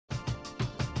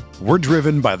We're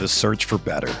driven by the search for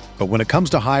better. But when it comes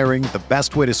to hiring, the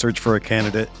best way to search for a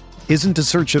candidate isn't to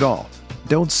search at all.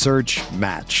 Don't search,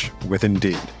 match with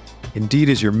Indeed. Indeed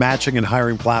is your matching and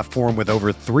hiring platform with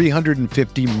over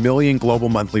 350 million global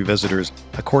monthly visitors,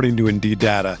 according to Indeed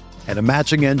data, and a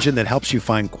matching engine that helps you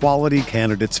find quality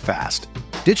candidates fast.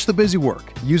 Ditch the busy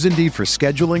work. Use Indeed for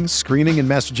scheduling, screening, and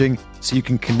messaging so you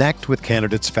can connect with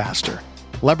candidates faster.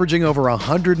 Leveraging over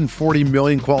 140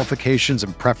 million qualifications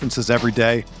and preferences every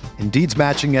day, Indeed's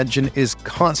matching engine is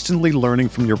constantly learning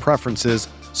from your preferences,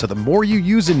 so the more you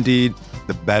use Indeed,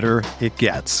 the better it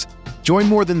gets. Join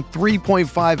more than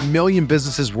 3.5 million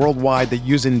businesses worldwide that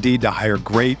use Indeed to hire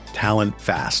great talent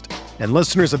fast. And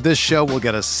listeners of this show will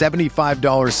get a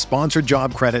 $75 sponsored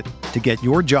job credit to get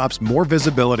your jobs more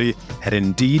visibility at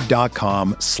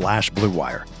Indeed.com/Blue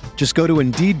Wire. Just go to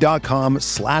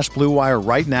Indeed.com/Blue Wire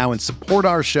right now and support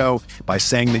our show by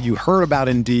saying that you heard about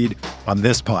Indeed on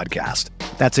this podcast.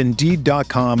 That's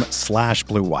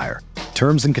Indeed.com/Blue Wire.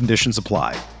 Terms and conditions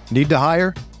apply. Need to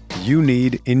hire? You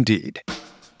need Indeed.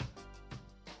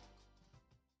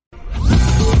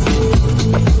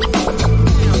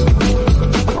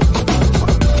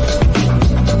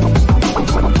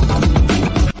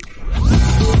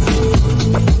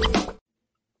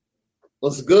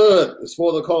 What's good? It's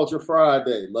For the Culture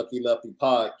Friday, Lucky Lefty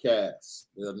podcast.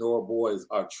 The Notre boys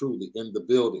are truly in the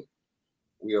building.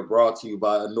 We are brought to you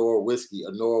by Notre Whiskey,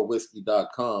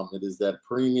 AnoreWhiskey.com. It is that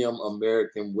premium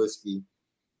American whiskey,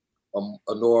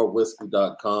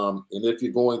 AnoreWhiskey.com. And if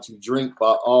you're going to drink,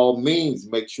 by all means,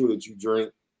 make sure that you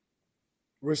drink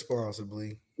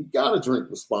responsibly. You got to drink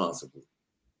responsibly.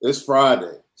 It's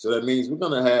Friday, so that means we're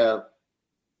going to have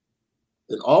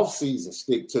an off-season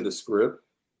stick to the script.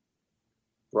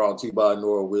 Brought to you by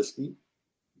Notre Whiskey.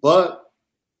 But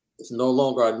it's no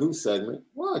longer our new segment.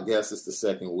 Well, I guess it's the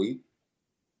second week.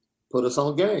 Put us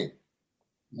on game.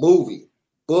 Movie,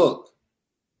 book,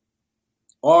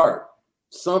 art,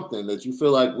 something that you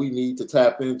feel like we need to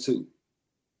tap into.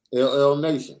 LL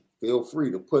Nation, feel free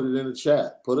to put it in the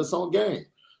chat. Put us on game.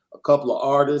 A couple of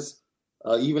artists,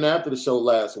 even after the show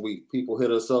last week, people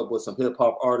hit us up with some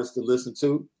hip-hop artists to listen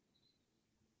to.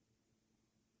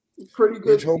 Pretty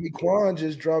good. Rich Homie Quan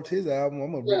just dropped his album.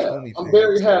 I'm a Rich Homie fan. I'm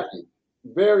very happy.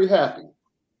 Very happy.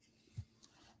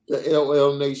 The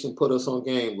LL Nation put us on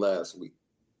game last week.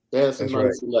 They had some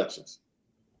nice selections.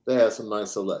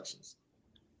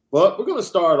 But we're going to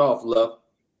start off left.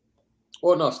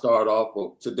 Or not start off,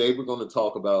 but today we're going to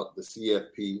talk about the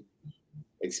CFP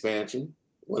expansion,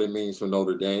 what it means for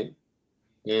Notre Dame.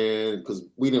 And because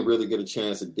we didn't really get a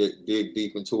chance to dig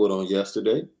deep into it on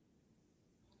yesterday.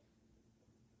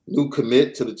 New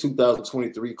commit to the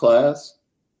 2023 class.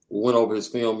 We went over his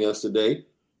film yesterday.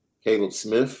 Caleb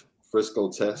Smith, Frisco,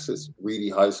 Texas, Reedy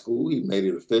High School. He made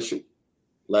it official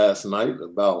last night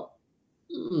about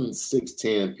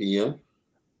 6:10 p.m.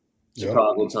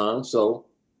 Chicago time. So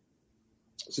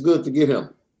it's good to get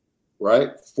him,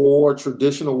 right? 4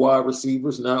 traditional wide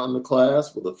receivers now in the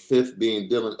class, with a 5th being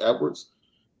Dylan Edwards.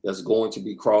 That's going to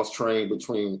be cross-trained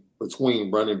between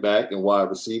running back and wide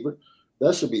receiver.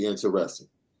 That should be interesting.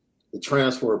 The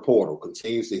transfer portal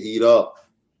continues to heat up.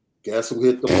 Guess who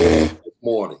hit the ball this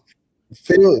morning?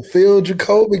 Phil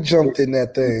Jacoby jumped in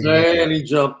that thing. Man, he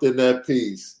jumped in that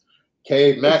piece.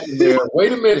 Cade McNamara.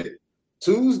 Wait a minute.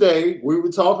 Tuesday, we were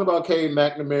talking about Cade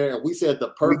McNamara, and we said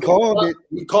the perfect. We called it.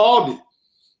 We called it.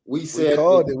 We said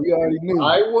We already knew.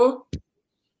 Iowa,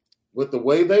 with the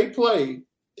way they play,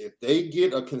 if they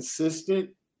get a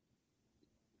consistent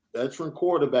veteran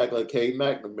quarterback like Cade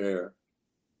McNamara,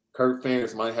 Kirk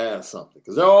fans might have something,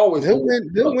 because they'll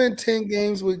win 10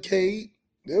 games with Cade.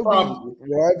 They'll be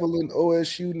rivaling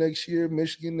OSU next year,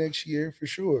 Michigan next year for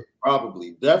sure.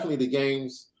 Probably. Definitely the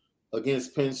games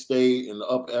against Penn State and the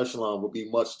upper echelon will be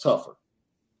much tougher,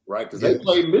 right? Because they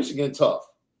played Michigan tough.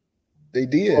 They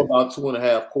did. For about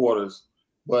 2.5 quarters,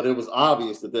 but it was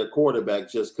obvious that their quarterback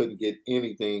just couldn't get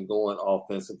anything going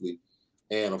offensively.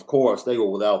 And, of course, they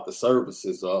were without the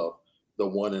services of the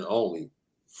one and only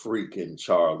freaking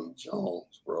Charlie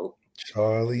Jones, bro.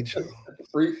 Charlie Jones.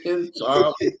 Freaking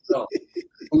Charlie Jones.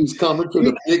 Who's coming to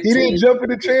the Big Ten. He didn't jump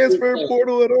in the transfer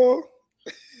portal at all?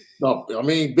 No, I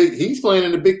mean, he's playing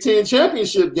in the Big Ten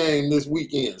championship game this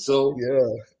weekend. So,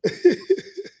 yeah.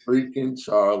 Freaking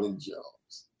Charlie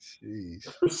Jones. Jeez.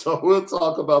 So we'll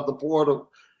talk about the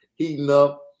portal heating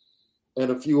up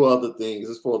and a few other things.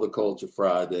 It's For the Culture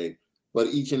Friday. But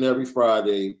each and every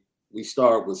Friday, we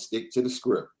start with Stick to the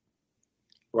Script.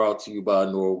 Brought to you by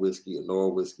Notre Whiskey,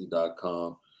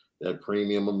 AnoreWhiskey.com. That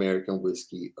premium American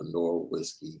whiskey,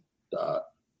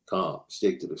 AnoreWhiskey.com.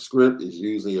 Stick to the Script is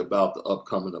usually about the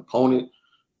upcoming opponent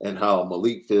and how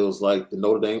Malik feels like the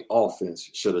Notre Dame offense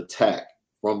should attack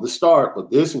from the start. But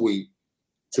this week,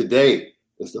 today,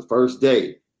 is the first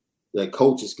day that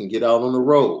coaches can get out on the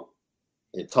road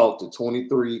and talk to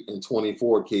 23 and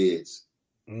 24 kids.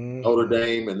 Notre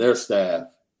Dame and their staff,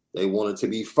 they wanted to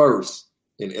be first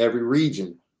in every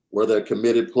region where their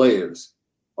committed players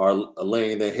are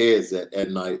laying their heads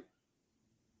at night.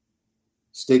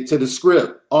 Stick to the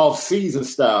script, off-season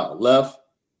style. Left,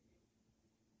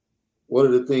 what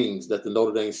are the things that the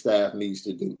Notre Dame staff needs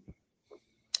to do?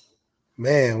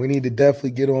 Man, we need to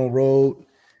definitely get on road.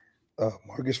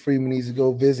 Marcus Freeman needs to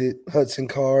go visit Hudson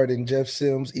Card and Jeff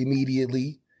Sims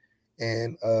immediately.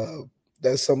 And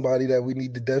that's somebody that we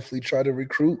need to definitely try to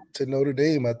recruit to Notre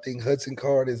Dame. I think Hudson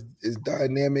Card is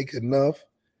dynamic enough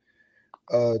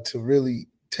to really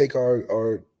take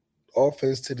our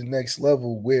offense to the next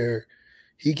level, where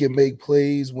he can make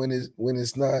plays when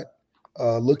it's not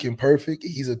looking perfect.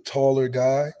 He's a taller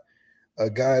guy,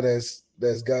 a guy that's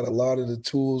got a lot of the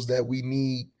tools that we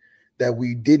need that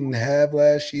we didn't have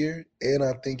last year. And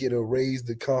I think it'll raise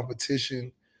the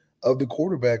competition of the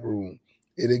quarterback room.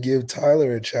 It'll give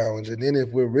Tyler a challenge. And then if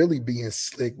we're really being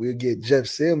slick, we'll get Jeff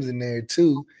Sims in there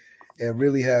too and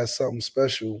really have something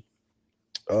special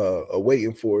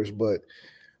awaiting for us. But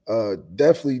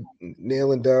definitely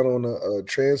nailing down on a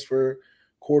transfer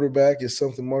quarterback is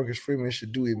something Marcus Freeman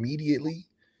should do immediately.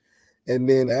 And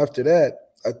then after that,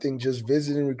 I think just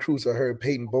visiting recruits. I heard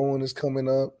Peyton Bowen is coming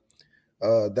up.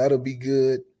 That'll be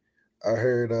good. I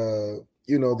heard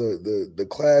the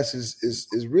class is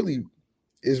really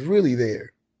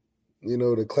there.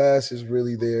 The class is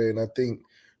really there, and I think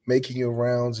making your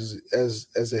rounds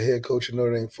as a head coach of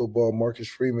Notre Dame football, Marcus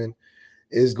Freeman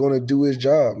is going to do his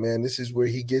job, man. This is where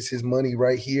he gets his money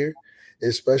right here,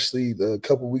 especially a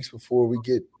couple weeks before we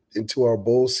get into our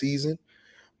bowl season.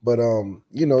 But,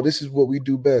 this is what we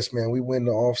do best, man. We win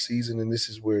the off season, and this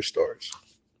is where it starts.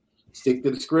 Stick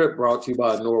to the script, brought to you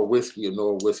by Nora Whiskey at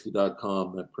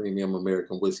NoraWhiskey.com and Premium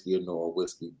American Whiskey at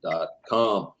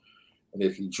NoraWhiskey.com. And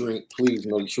if you drink, please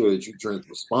make sure that you drink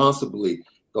responsibly.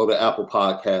 Go to Apple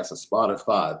Podcasts and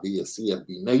Spotify via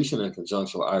CFP Nation in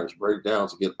conjunction with Irish Breakdown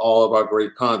to get all of our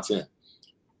great content.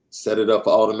 Set it up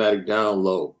for automatic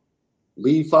download.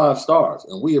 Leave 5 stars,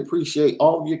 and we appreciate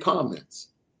all of your comments.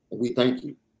 And we thank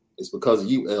you. It's because of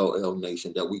you, LL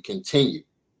Nation, that we continue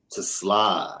to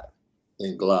slide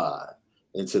and glide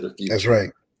into the future. That's right.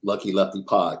 Lucky Lefty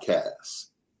Podcast.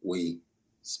 We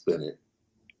spin it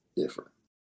different.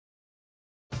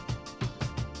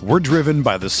 We're driven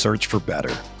by the search for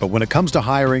better. But when it comes to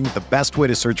hiring, the best way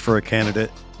to search for a candidate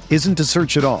isn't to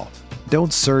search at all.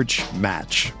 Don't search,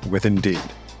 match with Indeed.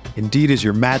 Indeed is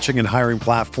your matching and hiring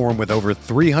platform with over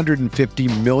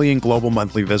 350 million global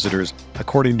monthly visitors,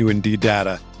 according to Indeed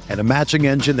data, and a matching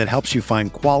engine that helps you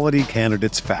find quality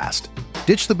candidates fast.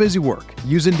 Ditch the busy work.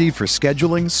 Use Indeed for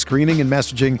scheduling, screening, and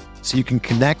messaging so you can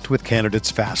connect with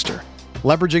candidates faster.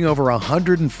 Leveraging over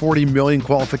 140 million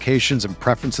qualifications and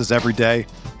preferences every day,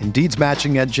 Indeed's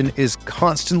matching engine is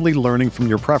constantly learning from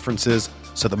your preferences,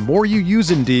 so the more you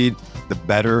use Indeed, the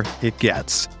better it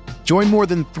gets. Join more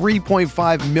than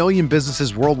 3.5 million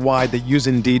businesses worldwide that use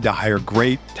Indeed to hire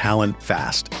great talent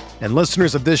fast. And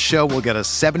listeners of this show will get a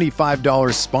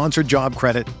 $75 sponsored job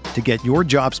credit to get your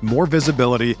jobs more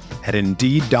visibility at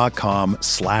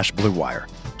Indeed.com/Blue Wire.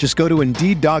 Just go to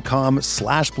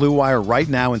Indeed.com/Blue Wire right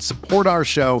now and support our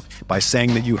show by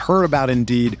saying that you heard about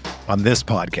Indeed on this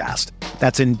podcast.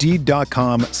 That's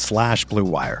Indeed.com/Blue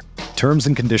Wire. Terms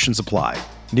and conditions apply.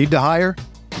 Need to hire?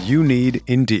 You need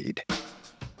Indeed.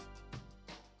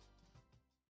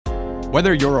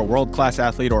 Whether you're a world-class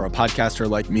athlete or a podcaster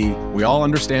like me, we all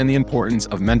understand the importance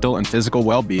of mental and physical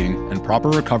well-being and proper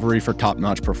recovery for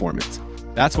top-notch performance.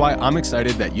 That's why I'm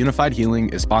excited that Unified Healing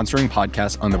is sponsoring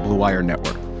podcasts on the Blue Wire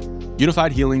Network.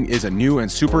 Unified Healing is a new and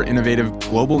super innovative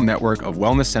global network of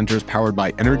wellness centers powered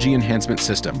by Energy Enhancement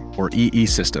System, or EE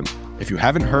System. If you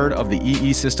haven't heard of the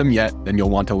EE System yet, then you'll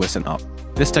want to listen up.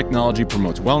 This technology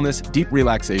promotes wellness, deep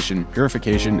relaxation,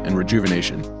 purification, and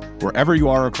rejuvenation. Wherever you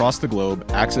are across the globe,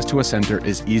 access to a center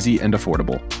is easy and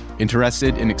affordable.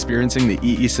 Interested in experiencing the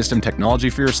EE System technology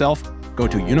for yourself? Go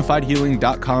to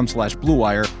unifiedhealing.com/Blue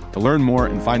Wire to learn more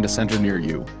and find a center near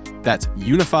you. That's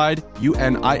unified,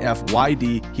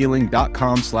 UNIFYD,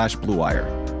 healing.com/Blue Wire.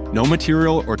 No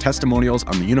material or testimonials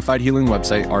on the Unified Healing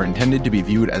website are intended to be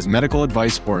viewed as medical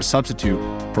advice or a substitute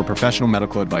for professional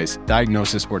medical advice,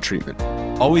 diagnosis, or treatment.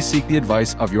 Always seek the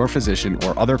advice of your physician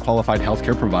or other qualified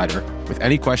healthcare provider with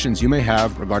any questions you may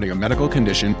have regarding a medical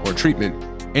condition or treatment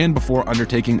and before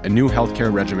undertaking a new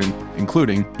healthcare regimen,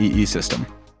 including EE System.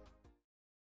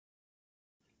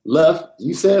 Left,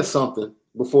 you said something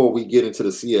before we get into the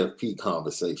CFP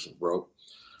conversation, bro.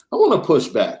 I want to push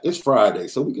back. It's Friday,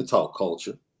 so we can talk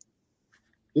culture.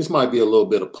 This might be a little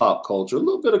bit of pop culture, a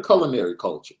little bit of culinary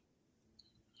culture.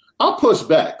 I'll push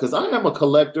back because I am a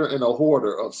collector and a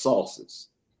hoarder of sauces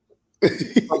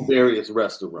from various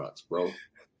restaurants, bro.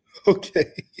 Okay.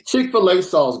 Chick-fil-A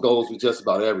sauce goes with just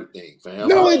about everything, fam.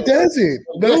 No, it doesn't.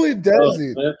 No, it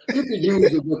doesn't. You can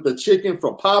use it with the chicken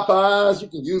from Popeyes. You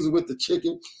can use it with the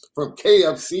chicken from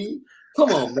KFC.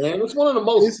 Come on, man. It's one of the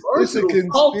most versatile It's a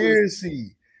conspiracy.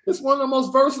 sauces. It's one of the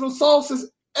most versatile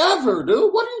sauces ever,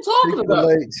 dude. What are you talking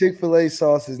about? Chick-fil-A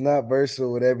sauce is not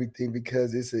versatile with everything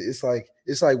because it's like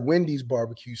Wendy's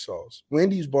barbecue sauce.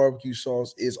 Wendy's barbecue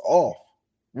sauce is off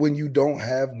when you don't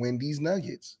have Wendy's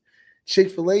nuggets.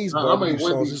 Chick-fil-A's barbecue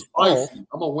sauce is off.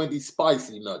 I'm a Wendy's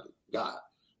spicy nugget guy.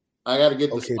 I got to get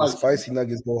the spicy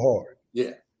nuggets go hard.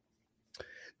 Yeah.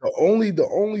 The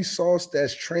only sauce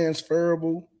that's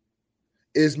transferable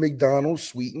is McDonald's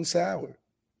sweet and sour.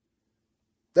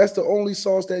 That's the only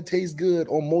sauce that tastes good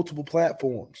on multiple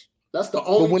platforms. That's the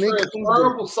only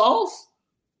transferable sauce?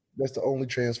 That's the only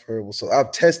transferable. So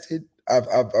I've tested,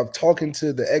 I've talking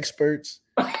to the experts.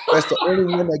 That's the only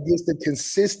one that gets the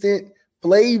consistent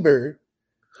flavor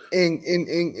in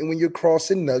when you're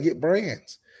crossing nugget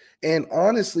brands. And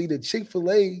honestly, the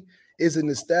Chick-fil-A is an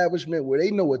establishment where they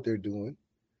know what they're doing.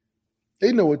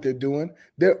 They know what they're doing.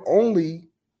 They're only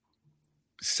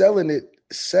selling it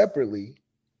separately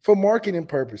for marketing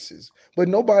purposes. But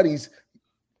nobody's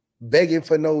begging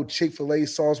for no Chick-fil-A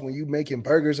sauce when you making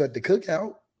burgers at the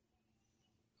cookout.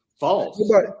 False.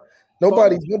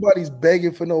 Nobody's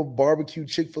begging for no barbecue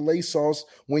Chick-fil-A sauce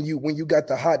when you got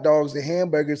the hot dogs and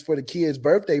hamburgers for the kid's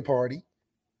birthday party.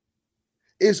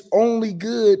 It's only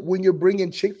good when you're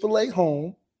bringing Chick-fil-A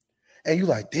home and you're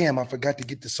like, damn, I forgot to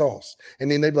get the sauce.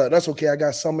 And then they be like, that's okay, I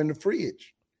got some in the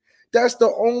fridge. That's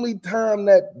the only time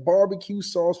that barbecue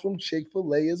sauce from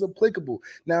Chick-fil-A is applicable.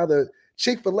 Now, the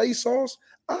Chick-fil-A sauce,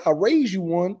 I'll raise you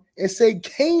one and say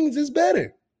Cane's is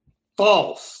better.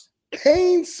 False.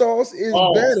 Cane's sauce is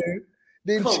better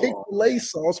than Chick-fil-A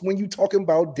sauce when you're talking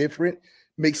about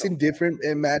mixing different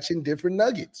and matching different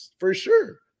nuggets, for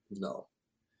sure. No.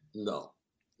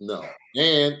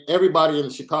 And everybody in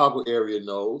the Chicago area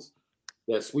knows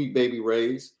that Sweet Baby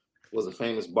Ray's was a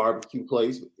famous barbecue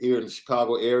place here in the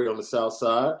Chicago area on the south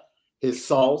side. His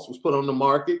sauce was put on the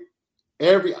market.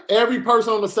 Every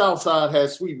person on the south side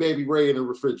has Sweet Baby Ray in the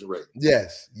refrigerator.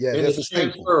 Yes. And it's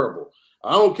transferable.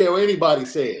 I don't care what anybody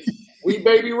says. Sweet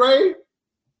Baby Ray?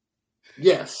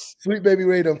 Yes. Sweet Baby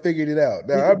Ray done figured it out.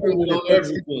 Now, I remember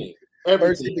everything.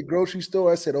 First at the grocery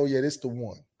store, I said, oh, yeah, this the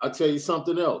one. I'll tell you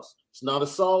something else. It's not a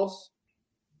sauce.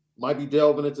 Might be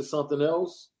delving into something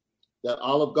else. That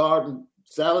Olive Garden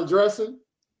salad dressing.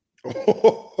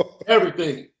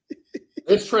 Everything.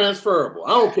 It's transferable. I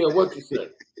don't care what you say.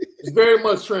 It's very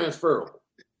much transferable.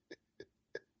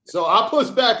 So I push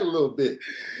back a little bit.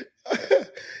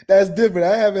 That's different.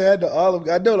 I haven't had the Olive.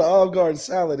 I know the Olive Garden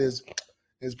salad is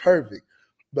perfect,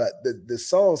 but the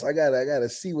sauce I gotta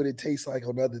see what it tastes like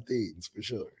on other things for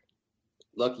sure.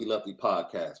 Lucky Lefty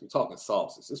podcast. We're talking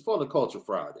sauces. It's for the Culture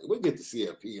Friday. We'll get to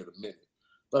CFP in a minute,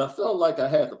 but I felt like I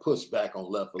had to push back on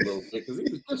Left a little bit because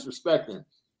he was disrespecting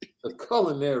the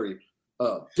culinary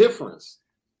difference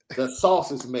that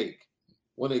sauces make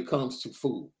when it comes to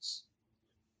foods.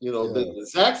 You know, the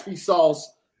Zaxby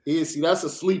sauce. That's a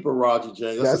sleeper, Roger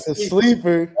James. That's a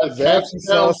sleeper. Zaxby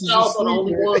sauce is the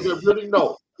only ones that really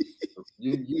know.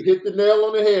 You hit the nail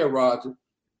on the head, Roger.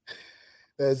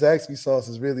 That Zaxby sauce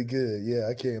is really good. Yeah,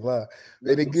 I can't lie.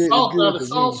 The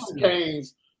sauce from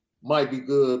Cane's might be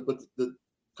good, but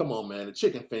come on, man, the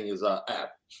chicken fingers are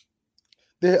average.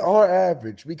 They are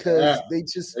average because they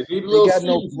got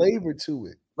no flavor to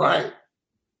it. Right.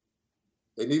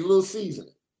 They need a little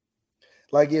seasoning.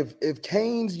 Like if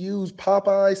Cane's used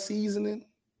Popeye seasoning,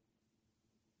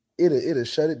 it'll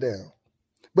shut it down.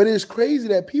 But it's crazy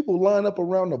that people line up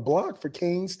around the block for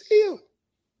Cane's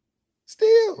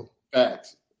still.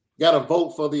 Facts. Got to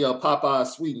vote for the Popeye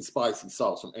sweet and spicy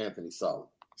sauce from Anthony Solid.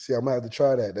 See, I'm gonna have to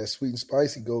try that. That sweet and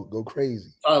spicy go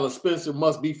crazy. Tyler Spencer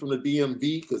must be from the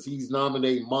DMV because he's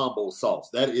nominating Mambo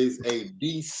sauce. That is a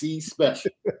DC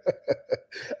special.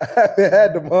 I haven't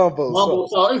had the Mambo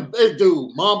sauce.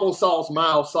 Dude, Mambo sauce,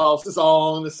 mild sauce, it's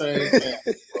all in the same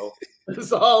family, bro.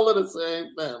 It's all in the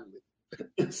same family.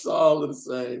 It's all in the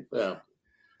same family.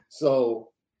 So,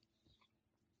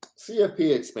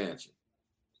 CFP expansion.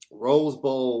 Rose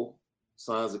Bowl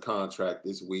signs a contract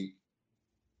this week.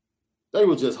 They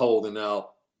were just holding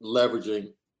out,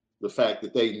 leveraging the fact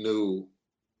that they knew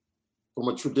from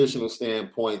a traditional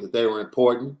standpoint that they were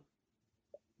important.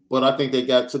 But I think they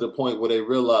got to the point where they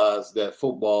realized that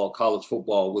college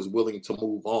football, was willing to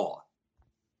move on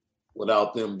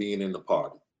without them being in the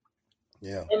party.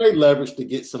 Yeah. And they leveraged to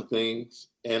get some things,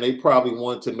 and they probably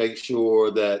want to make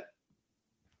sure that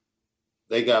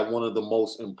they got one of the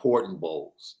most important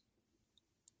bowls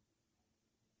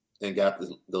and got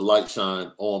the light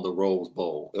shine on the Rose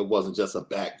Bowl. It wasn't just a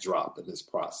backdrop in this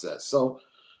process. So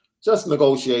just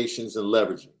negotiations and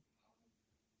leveraging.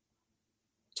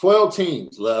 12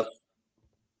 teams left.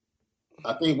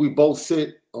 I think we both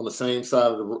sit on the same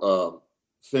side of the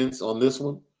fence on this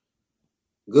one.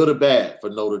 Good or bad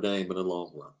for Notre Dame in the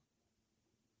long run?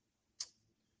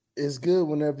 It's good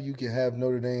whenever you can have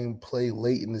Notre Dame play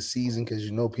late in the season because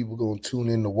you know people going to tune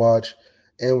in to watch,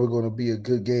 and we're going to be a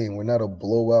good game. We're not a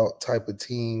blowout type of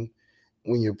team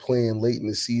when you're playing late in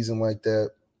the season like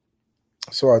that.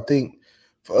 So I think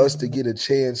for us to get a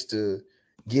chance to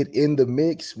get in the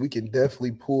mix, we can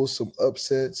definitely pull some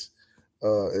upsets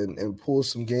and pull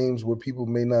some games where people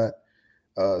may not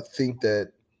think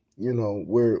that, you know,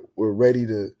 we're ready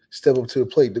to step up to the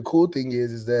plate. The cool thing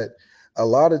is that a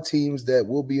lot of teams that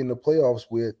we'll be in the playoffs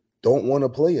with don't want to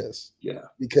play us. Yeah.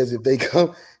 Because if they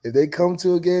come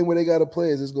to a game where they got to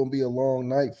play us, it's going to be a long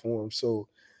night for them. So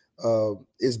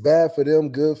it's bad for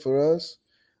them, good for us.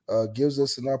 Gives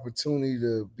us an opportunity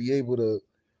to be able to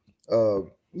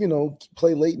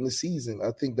play late in the season.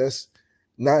 I think that's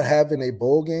not having a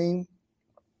bowl game.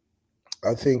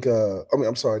 I think,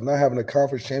 not having a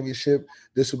conference championship.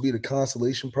 This will be the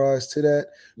consolation prize to that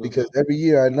because every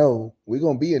year I know we're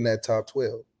going to be in that top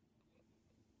 12.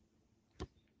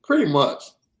 Pretty much.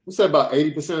 We said about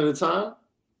 80% of the time.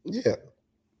 Yeah,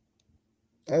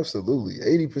 absolutely.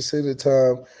 80% of the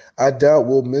time, I doubt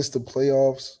we'll miss the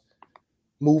playoffs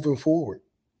moving forward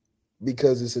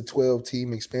because it's a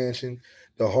 12-team expansion.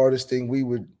 The hardest thing we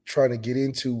were trying to get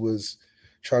into was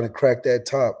trying to crack that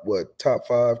top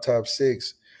 5, top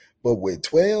 6. But with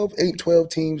 12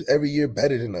 teams every year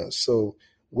better than us. So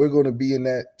we're going to be in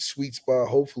that sweet spot,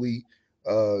 hopefully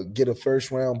get a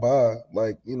first-round bye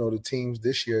like, the teams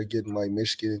this year are getting like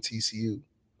Michigan and TCU.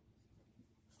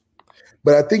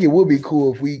 But I think it would be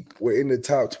cool if we were in the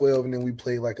top 12 and then we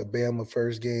play like a Bama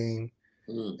first game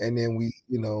and then we,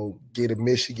 get a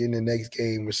Michigan the next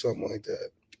game or something like that.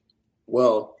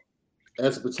 Well,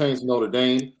 as it pertains to Notre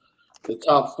Dame, the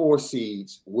top 4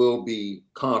 seeds will be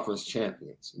conference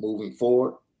champions moving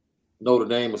forward. Notre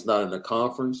Dame is not in the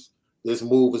conference. This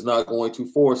move is not going to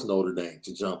force Notre Dame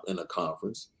to jump in a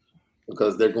conference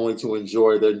because they're going to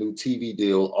enjoy their new TV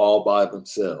deal all by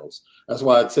themselves. That's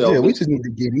why I tell we just need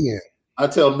to get in. I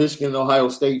tell Michigan and Ohio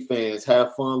State fans,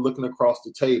 have fun looking across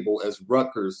the table as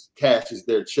Rutgers cashes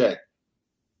their check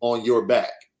on your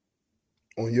back.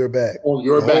 On your back. On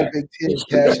your back. Big Ten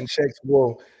cashing checks.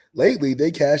 Well, lately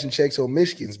they cashing checks on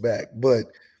Michigan's back, but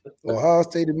Ohio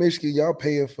State and Michigan, y'all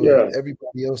paying for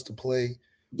everybody else to play.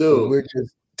 Dude, we're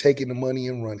just taking the money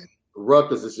and running.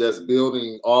 Rutgers is just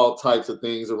building all types of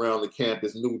things around the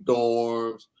campus, new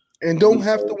dorms. And don't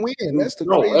have to win. That's the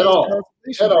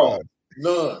craziest at all.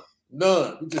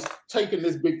 None. We're just taking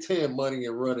this Big Ten money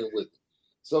and running with it.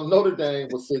 So Notre Dame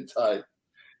will sit tight.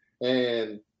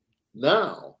 And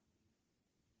now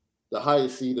the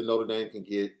highest seed that Notre Dame can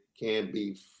get can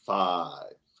be 5,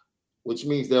 which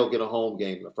means they'll get a home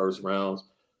game in the first rounds.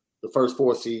 The first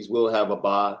 4 seeds will have a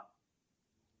bye,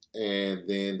 and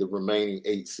then the remaining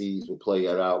 8 seeds will play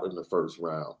it out in the first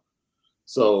round.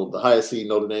 So the highest seed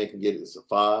Notre Dame can get is a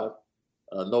 5.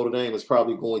 Notre Dame is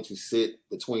probably going to sit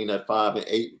between that 5 and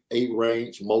 8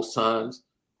 range most times.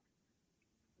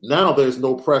 Now there's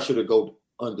no pressure to go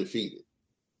undefeated.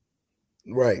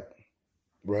 Right.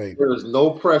 There is no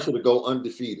pressure to go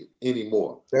undefeated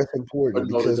anymore. That's important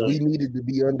because we needed to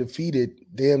be undefeated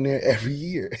damn near every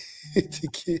year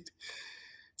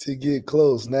to get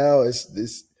close. Now it's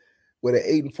this with an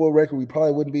 8-4 record, we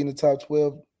probably wouldn't be in the top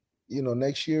 12,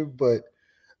 next year. But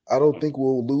I don't think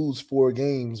we'll lose 4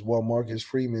 games while Marcus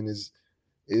Freeman is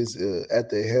at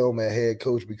the helm at head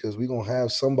coach because we're gonna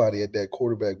have somebody at that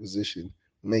quarterback position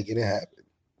making it happen.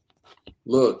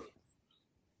 Look.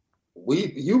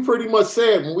 You pretty much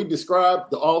said when we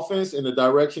described the offense and the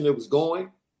direction it was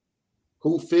going,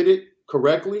 who fit it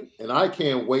correctly, and I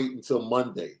can't wait until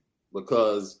Monday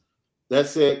because that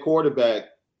said quarterback,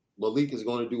 Malik is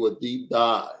going to do a deep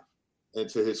dive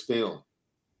into his film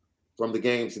from the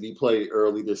games that he played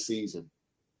early this season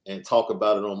and talk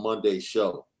about it on Monday's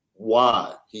show,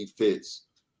 why he fits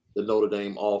the Notre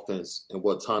Dame offense and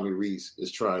what Tommy Rees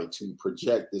is trying to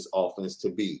project this offense to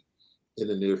be in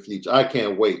the near future. I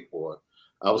can't wait, boy.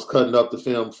 I was cutting up the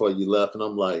film for you, Left, and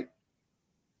I'm like,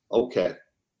 okay.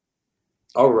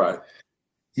 All right.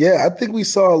 Yeah, I think we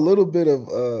saw a little bit of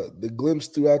the glimpse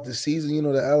throughout the season. You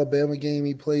know, the Alabama game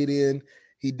he played in,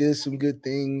 he did some good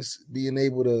things, being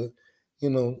able to,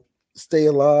 stay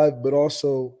alive, but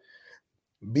also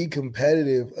be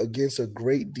competitive against a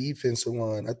great defensive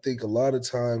line. I think a lot of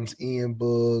times Ian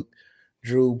Book,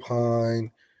 Drew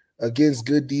Pine, against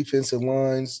good defensive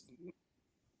lines,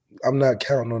 I'm not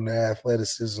counting on their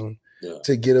athleticism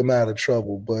to get them out of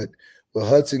trouble. But with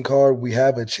Hudson Card, we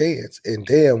have a chance. And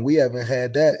damn, we haven't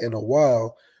had that in a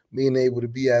while, being able to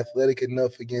be athletic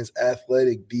enough against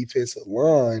athletic defensive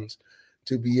lines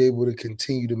to be able to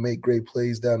continue to make great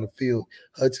plays down the field.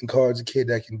 Hudson Card's a kid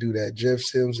that can do that. Jeff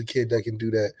Sims, a kid that can do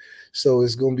that. So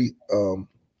it's going to be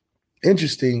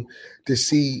interesting to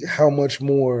see how much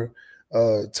more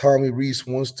Tommy Rees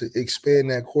wants to expand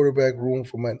that quarterback room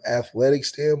from an athletic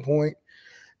standpoint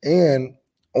and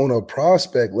on a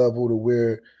prospect level to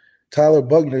where Tyler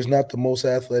Buckner is not the most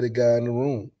athletic guy in the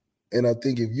room. And I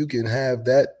think if you can have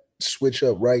that switch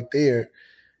up right there,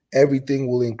 everything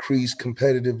will increase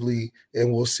competitively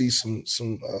and we'll see some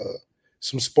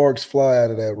sparks fly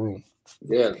out of that room.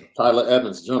 Yeah, Tyler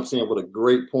Evans jumps in with a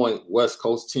great point. West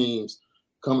Coast teams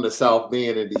coming to South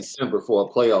Bend in December for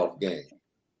a playoff game.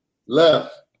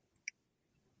 Left.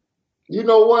 You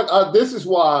know what? This is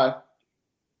why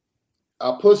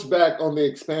I push back on the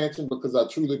expansion, because I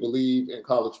truly believe in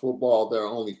college football there are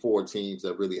only 4 teams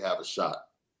that really have a shot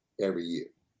every year.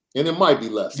 And it might be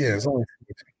less. Yeah, it's only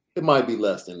it might be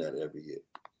less than that every year.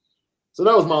 So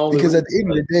that was my only because at the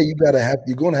end of the day, you're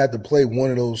going to have to play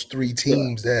one of those 3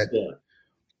 teams that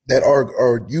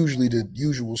are usually the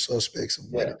usual suspects of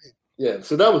winning it. Yeah,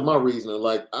 so that was my reasoning.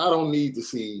 Like, I don't need to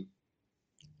see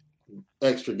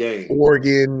extra games.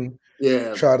 Oregon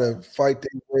try to fight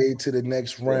their way to the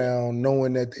next round,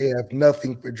 knowing that they have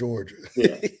nothing for Georgia.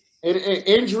 And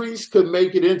injuries could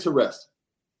make it interesting,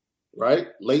 right?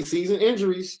 Late season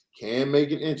injuries can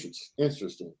make it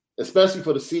interesting, especially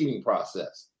for the seeding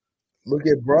process. Look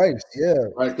at Bryce,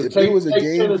 Right? If it was a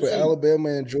game Tennessee, for Alabama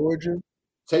and Georgia.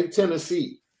 Take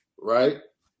Tennessee, right?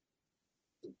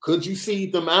 Could you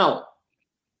seed them out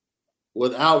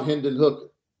without Hendon Hooker?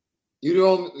 You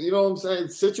know what I'm saying?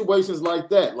 Situations like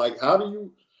that. Like, how do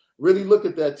you really look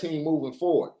at that team moving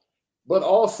forward? But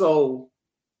also,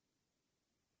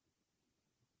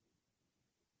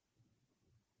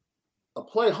 a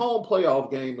home playoff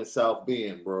game in South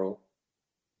Bend, bro,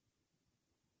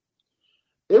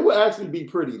 it would actually be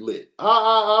pretty lit.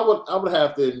 I would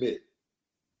have to admit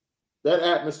that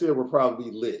atmosphere would probably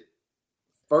be lit.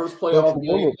 First playoff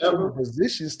game ever. From a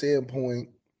position standpoint,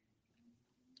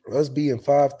 us being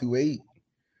 5 through 8,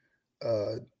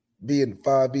 being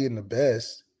 5 being the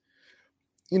best,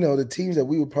 the teams that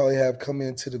we would probably have come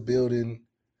into the building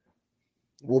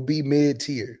will be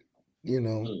mid-tier, and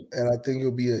I think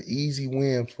it'll be an easy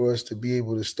win for us to be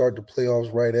able to start the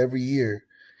playoffs right every year,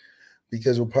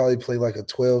 because we'll probably play like a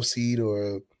 12 seed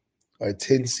or a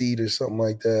 10 seed or something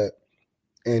like that.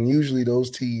 And usually those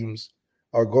teams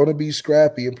are going to be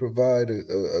scrappy and provide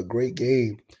a great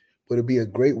game, but it'll be a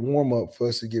great warm-up for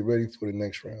us to get ready for the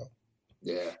next round.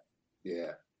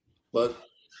 Yeah. But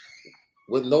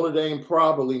with Notre Dame,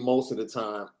 probably most of the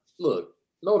time, look,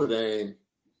 Notre Dame,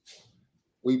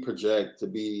 we project to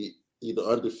be either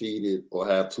undefeated or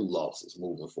have 2 losses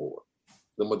moving forward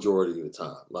the majority of the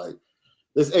time. Like,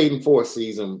 this 8-4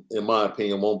 season, in my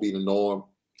opinion, won't be the norm.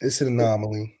 It's an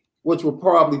anomaly. Which will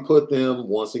probably put them,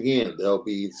 once again, they'll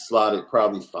be slotted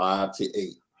probably 5 to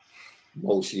 8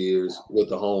 most years with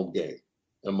the home game,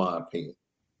 in my opinion.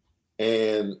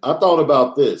 And I thought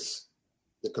about this.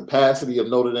 The capacity of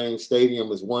Notre Dame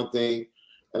Stadium is one thing.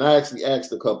 And I actually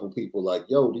asked a couple people, like,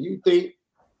 yo, do you think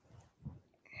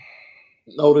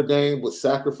Notre Dame would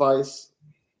sacrifice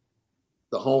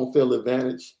the home field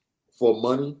advantage for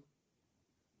money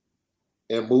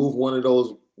and move one of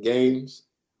those games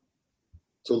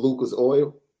to Lucas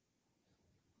Oil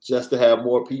just to have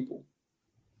more people?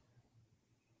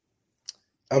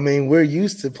 I mean, we're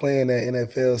used to playing at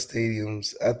NFL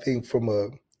stadiums. I think from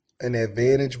an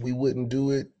advantage, we wouldn't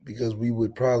do it because we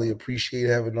would probably appreciate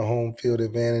having the home field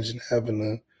advantage and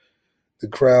having the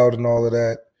crowd and all of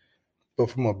that. But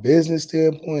from a business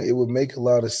standpoint, it would make a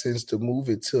lot of sense to move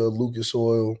it to Lucas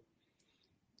Oil,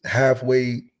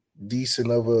 halfway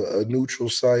decent of a neutral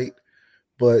site.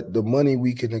 But the money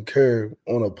we can incur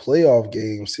on a playoff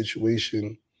game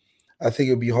situation, I think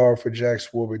it'd be hard for Jack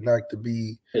Swarbrick not to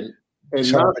be and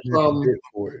not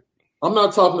for it. I'm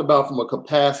not talking about from a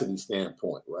capacity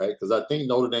standpoint, right? Because I think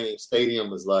Notre Dame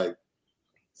Stadium is like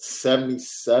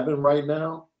 77 right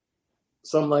now,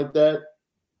 something like that.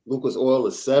 Lucas Oil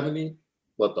is 70,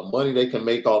 but the money they can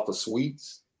make off of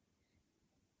suites.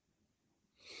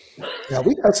 Now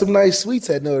we got some nice suites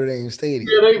at Notre Dame Stadium.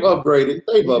 Yeah, they've upgraded.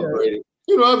 Upgraded.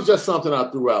 You know, it was just something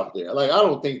I threw out there. Like, I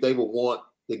don't think they would want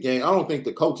the game. I don't think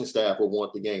the coaching staff would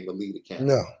want the game to lead a campus.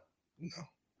 No.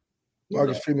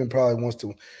 Marcus Freeman probably wants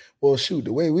to. Well, shoot,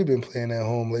 the way we've been playing at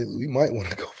home lately, we might want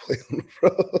to go play on the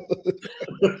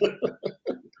road.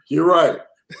 You're right.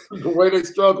 The way they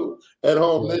struggle at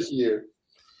home this year.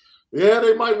 Yeah,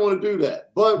 they might want to do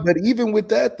that. But even with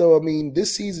that, though, I mean,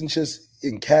 this season just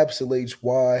encapsulates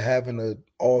why having an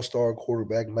all-star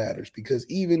quarterback matters. Because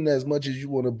even as much as you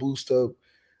want to boost up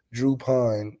Drew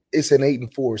Pine, it's an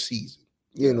 8-4 season.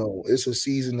 You know, it's a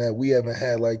season that we haven't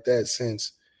had like that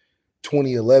since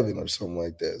 2011 or something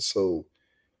like that. So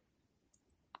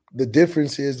the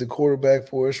difference is the quarterback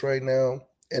for us right now,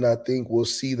 and I think we'll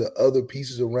see the other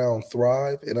pieces around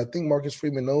thrive. And I think Marcus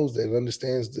Freeman knows that and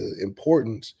understands the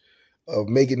importance of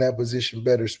making that position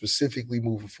better, specifically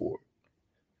moving forward.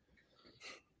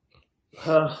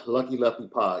 Lucky Lefty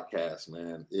podcast,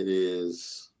 man. It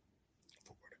is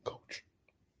for the coach.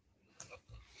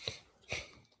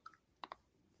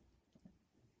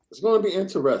 It's going to be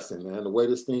interesting, man, the way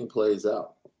this thing plays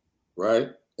out, right?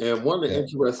 And one of the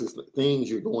interesting things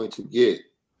you're going to get,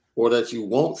 or that you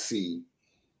won't see,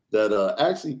 that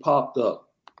actually popped up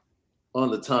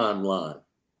on the timeline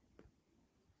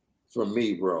for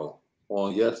me, bro,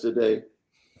 on yesterday,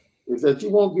 is that you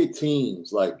won't get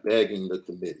teams like begging the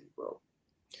committee, bro.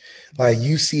 Like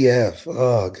UCF,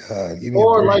 oh God,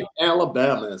 or like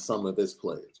Alabama and some of its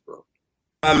players, bro.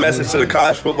 My message to the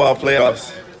college football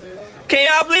playoffs. Can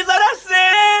y'all please let us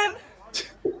in?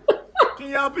 Can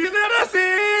y'all please let us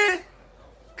in?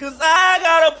 Cause I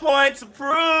got a point to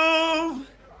prove.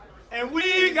 And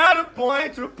we got a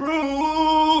point to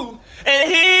prove. And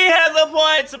he has a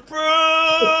point to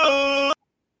prove.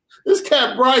 This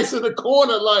cat Bryce in the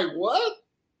corner like, what?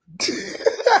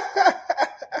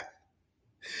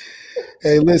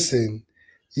 Hey, listen,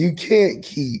 you can't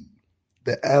keep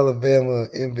the Alabama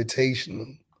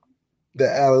Invitational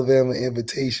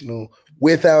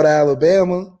without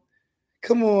Alabama.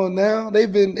 Come on now.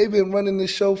 They've been running the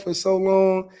show for so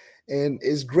long, and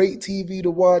it's great TV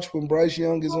to watch when Bryce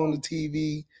Young is on the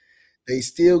TV. They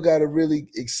still got a really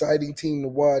exciting team to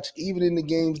watch, even in the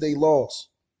games they lost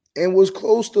and was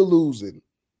close to losing.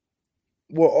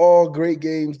 Were all great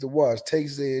games to watch.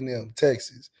 Texas A&M,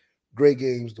 Texas, great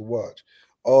games to watch.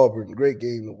 Auburn, great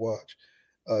game to watch.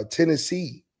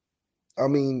 Tennessee. I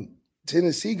mean,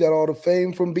 Tennessee got all the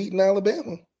fame from beating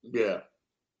Alabama. Yeah.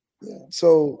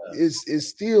 So it's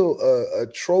still a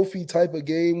trophy type of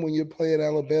game when you're playing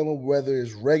Alabama, whether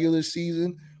it's regular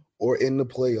season or in the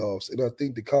playoffs. And I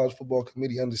think the College Football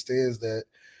Committee understands that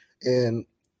and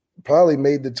probably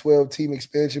made the 12-team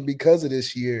expansion because of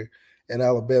this year and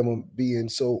Alabama being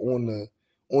so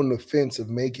on the fence of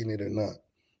making it or not.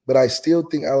 But I still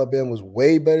think Alabama was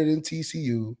way better than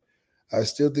TCU. I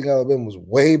still think Alabama was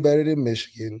way better than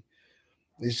Michigan.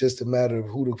 It's just a matter of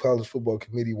who the College Football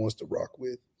Committee wants to rock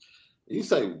with. You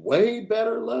say way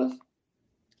better, Les?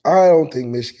 I don't think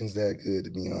Michigan's that good,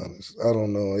 to be honest. I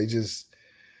don't know. It just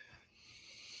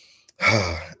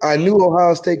I knew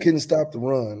Ohio State couldn't stop the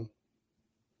run.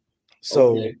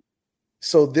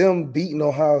 So them beating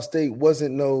Ohio State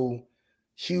wasn't no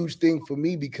huge thing for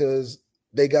me because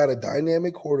they got a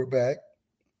dynamic quarterback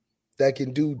that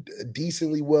can do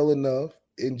decently well enough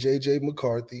in J.J.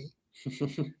 McCarthy.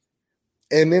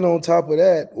 And then on top of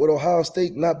that, with Ohio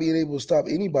State not being able to stop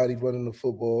anybody running the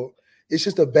football, it's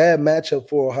just a bad matchup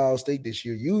for Ohio State this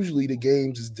year. Usually the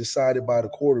games is decided by the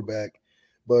quarterback.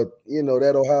 But, you know,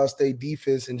 that Ohio State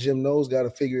defense and Jim Knowles got to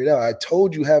figure it out. I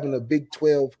told you having a Big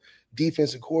 12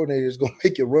 defensive coordinator is going to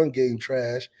make your run game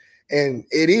trash. And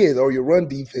it is, or your run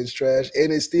defense trash,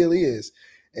 and it still is.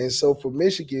 And so for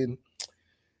Michigan,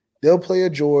 they'll play a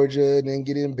Georgia and then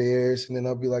get embarrassed, and then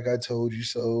I'll be like, I told you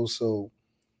so. So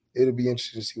it'll be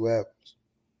interesting to see what happens.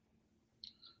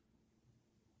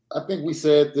 I think we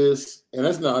said this, and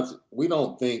that's not – we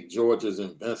don't think Georgia's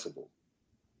invincible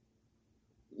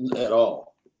at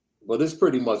all. But it's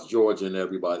pretty much Georgia and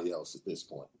everybody else at this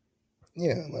point.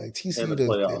 Yeah, like TCU in the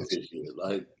playoffs this year.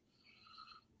 Like,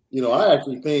 you know, I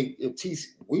actually think if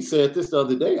we said this the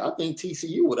other day, I think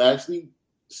TCU would actually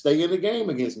stay in the game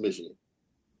against Michigan.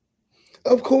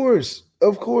 Of course,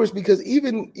 because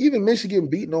even Michigan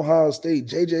beating Ohio State,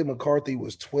 J.J. McCarthy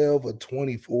was 12 of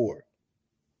 24.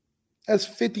 That's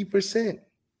 50%.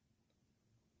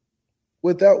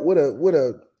 With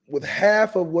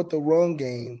half of what the run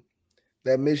game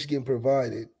that Michigan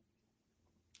provided,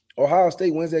 Ohio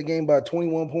State wins that game by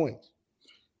 21 points.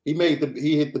 He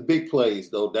hit the big plays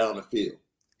though down the field.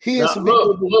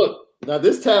 Look. Now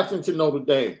this taps into Notre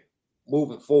Dame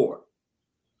moving forward.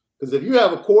 Because if you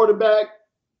have a quarterback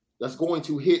that's going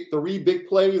to hit 3 big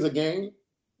plays a game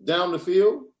down the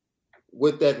field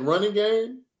with that running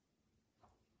game,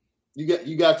 you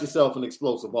got yourself an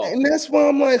explosive offense. And that's why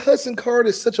I'm like, Hudson Card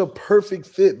is such a perfect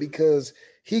fit because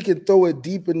he can throw it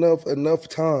deep enough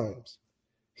times.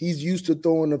 He's used to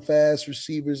throwing the fast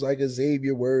receivers like a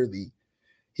Xavier Worthy.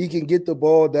 He can get the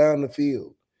ball down the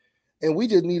field. And we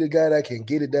just need a guy that can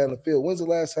get it down the field. When's the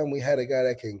last time we had a guy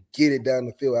that can get it down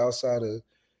the field outside of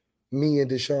me and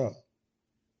Deshaun?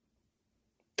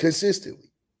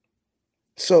 Consistently.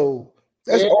 So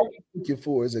that's all we're looking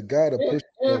for is a guy to push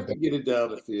to get it down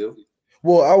the field.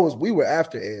 Well, we were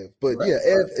after Ev, but right, yeah,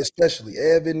 Ev especially.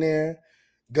 Ev in there,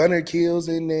 Gunnar Kills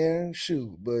in there,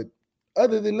 shoot. But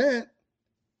other than that,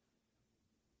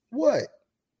 what?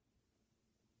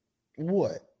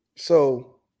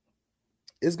 So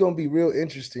it's gonna be real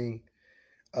interesting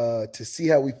to see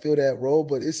how we fill that role,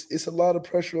 but it's a lot of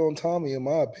pressure on Tommy, in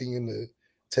my opinion,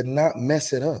 to not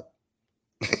mess it up.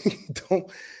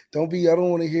 Don't be. I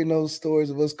don't want to hear no stories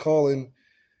of us calling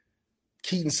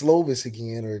Keaton Slovis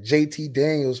again or JT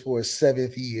Daniels for a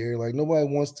 7th year. Like nobody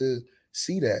wants to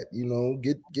see that. You know,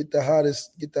 get the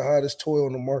hottest toy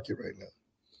on the market right now.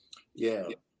 Yeah.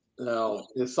 Now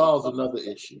it solves another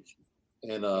issue,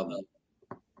 and I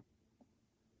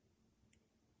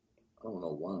don't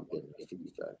know why I'm getting the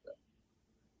feedback.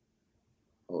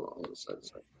 Hold on a second.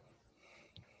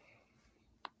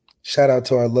 Shout out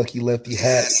to our lucky Lefty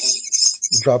hat.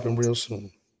 Dropping real soon.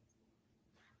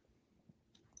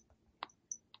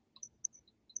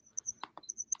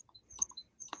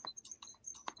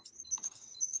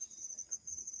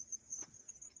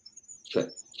 Check.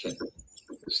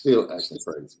 It's still acting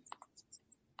crazy.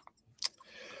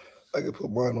 I can put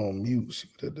mine on mute, see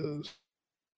what that does.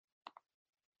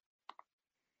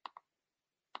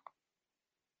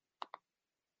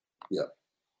 Yeah.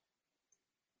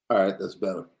 All right, that's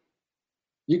better.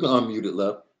 You can unmute it,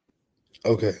 Left.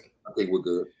 Okay. I think we're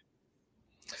good.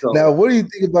 So, now, what do you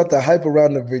think about the hype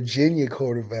around the Virginia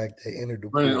quarterback that entered the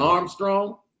Brandon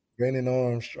Armstrong? Brandon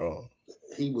Armstrong.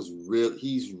 He's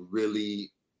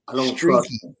really I don't streaky.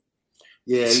 Trust him.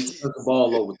 Yeah, he turns the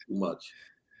ball over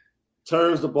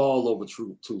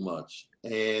too much.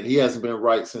 And he hasn't been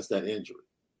right since that injury.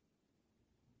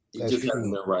 Hasn't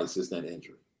been right since that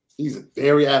injury. He's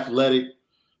very athletic.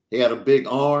 He had a big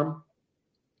arm.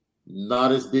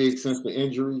 Not as big since the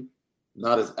injury.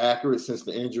 Not as accurate since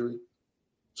the injury.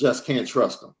 Just can't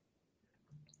trust him.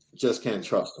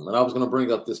 And I was going to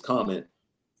bring up this comment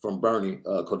from Bernie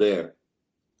Coder.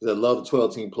 He said, love the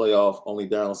 12-team playoff. Only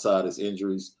downside is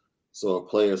injuries. So if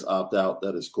players opt out,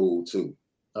 that is cool too.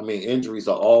 I mean, injuries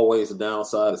are always a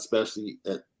downside, especially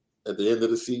at the end of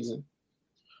the season.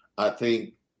 I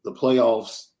think the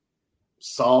playoffs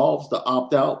solves the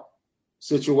opt-out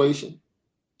situation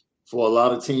for a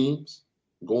lot of teams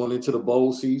going into the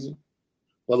bowl season.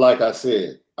 But like I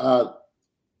said, I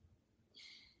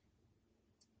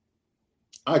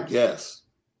guess,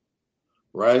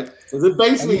 right? Because it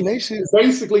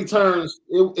basically turns.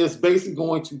 It's basically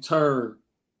going to turn.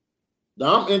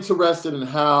 Now I'm interested in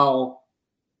how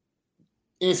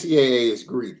NCAA is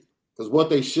greedy, because what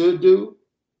they should do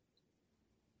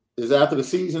is after the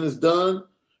season is done,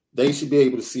 they should be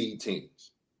able to seed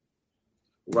teams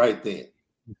right then.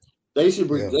 They should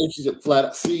flat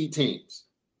out seed teams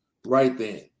right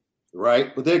then,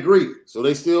 right? But they're greedy, so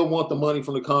they still want the money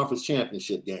from the conference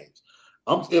championship games.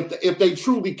 If they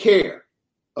truly care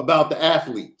about the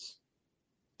athletes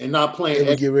and not playing,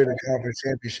 they would get rid of conference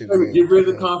championship games. Get rid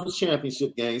of the conference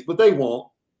championship games, but they won't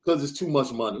because it's too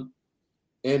much money.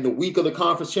 And the week of the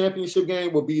conference championship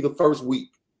game will be the first week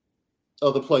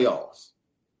of the playoffs.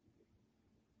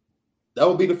 That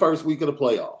will be the first week of the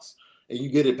playoffs, and you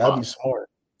get it. That'd be smart.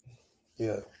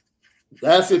 Yeah,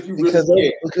 that's if you really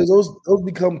care. Because those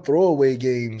become throwaway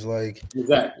games. Like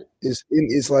exactly,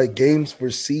 it's like games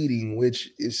for seeding, which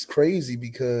is crazy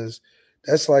because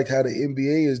that's like how the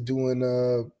NBA is doing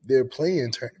their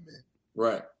play-in tournament.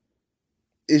 Right.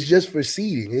 It's just for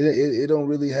seeding. It don't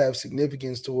really have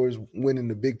significance towards winning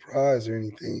the big prize or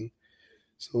anything.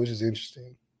 So it's just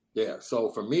interesting. Yeah.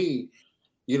 So for me,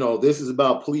 this is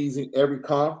about pleasing every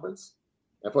conference.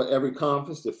 And for every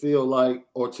conference to feel like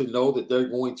or to know that they're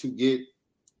going to get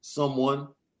someone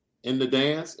in the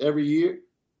dance every year.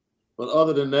 But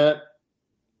other than that,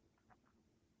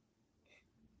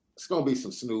 it's going to be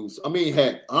some snooze. I mean,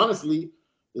 heck, honestly,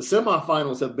 the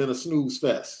semifinals have been a snooze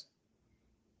fest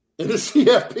in the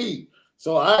CFP.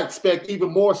 So I expect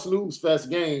even more snooze fest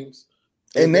games.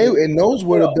 And those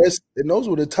were the best, and those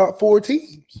were the top 4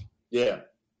 teams. Yeah.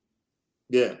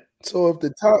 Yeah. So if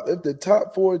the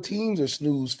top 4 teams are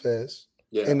snooze fest,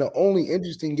 Yeah. And the only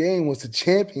interesting game was the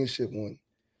championship one.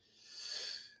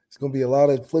 It's going to be a lot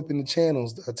of flipping the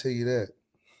channels, I'll tell you that.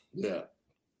 Yeah.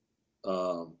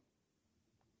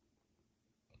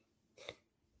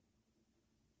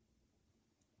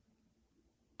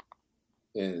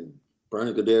 And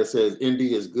Bernie Goddard says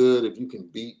Indy is good if you can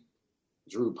beat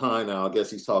Drew Pine. Now, I guess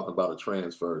he's talking about a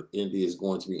transfer. Indy is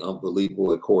going to be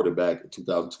unbelievable at quarterback in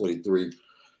 2023.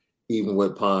 Even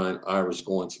with Pine, Irish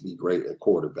going to be great at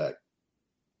quarterback.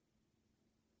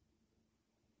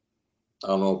 I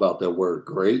don't know about that word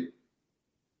great.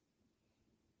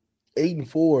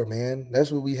 8-4, man.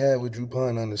 That's what we had with Drew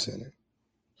Pine under center.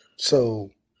 So,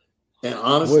 and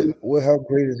honestly, how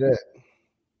great is that?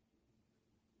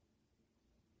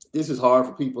 This is hard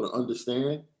for people to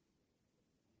understand.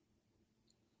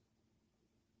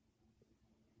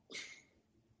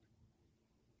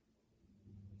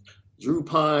 Drew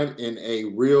Pine in a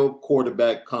real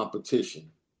quarterback competition,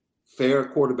 fair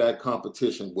quarterback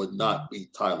competition, would not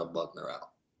beat Tyler Buckner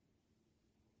out.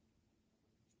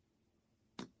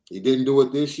 He didn't do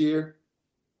it this year.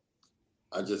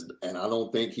 I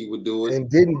don't think he would do it. And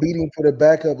didn't beat him for the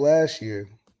backup last year.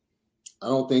 I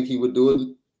don't think he would do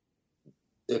it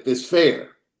if it's fair.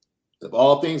 If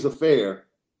all things are fair,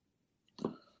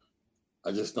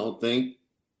 I just don't think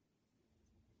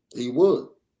he would.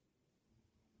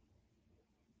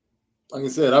 Like I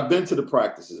said, I've been to the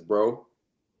practices, bro.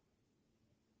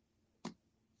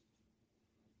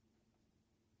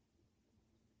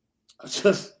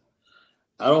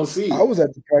 I don't see it. I was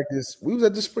at the practice. We was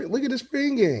at the spring. Look at the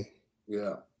spring game.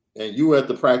 Yeah. And you were at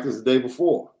the practice the day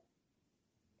before.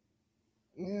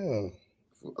 Yeah.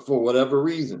 For whatever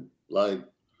reason. Like,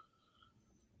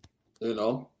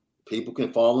 people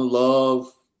can fall in love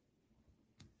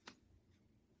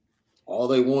all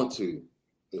they want to.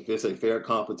 If it's a fair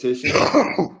competition.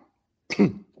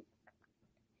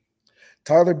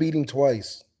 Tyler beat him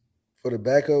twice for the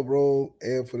backup role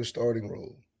and for the starting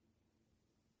role.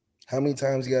 How many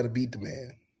times you got to beat the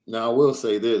man? Now, I will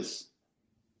say this.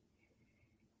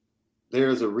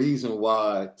 There's a reason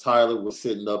why Tyler was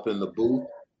sitting up in the booth.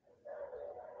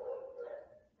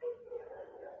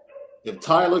 If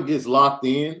Tyler gets locked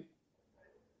in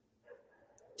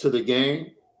to the game,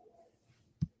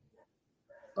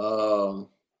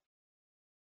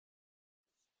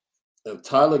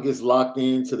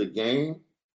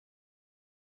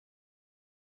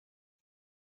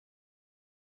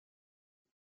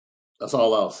 that's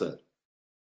all I'll say.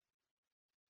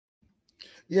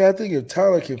 Yeah, I think if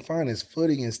Tyler can find his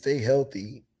footing and stay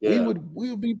healthy, we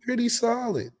would be pretty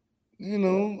solid. I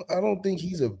don't think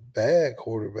he's a bad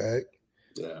quarterback.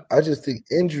 Yeah. I just think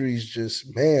injuries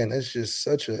that's just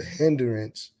such a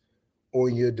hindrance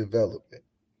on your development.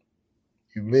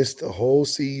 You missed the whole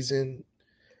season,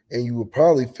 and you were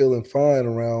probably feeling fine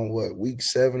around, week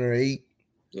 7 or 8?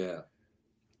 Yeah.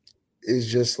 It's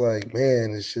just like,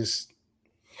 man, it's just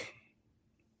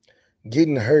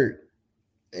getting hurt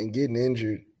and getting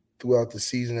injured throughout the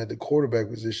season at the quarterback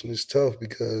position is tough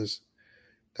because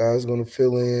guys are going to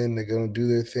fill in, they're going to do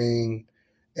their thing,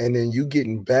 and then you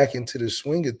getting back into the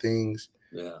swing of things.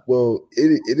 Yeah. Well,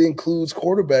 it includes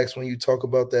quarterbacks when you talk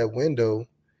about that window,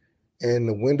 and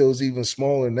the window's even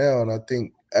smaller now. And I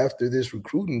think after this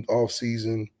recruiting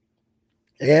offseason,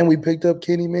 and we picked up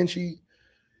Kenny Minchie,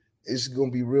 it's going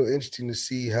to be real interesting to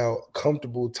see how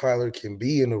comfortable Tyler can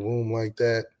be in a room like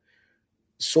that,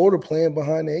 sort of playing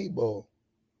behind the 8 ball.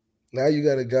 Now you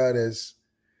got a guy that's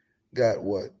got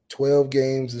 12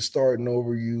 games of starting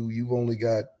over you. You've only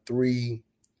got 3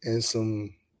 and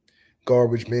some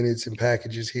garbage minutes and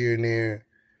packages here and there.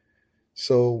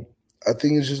 So I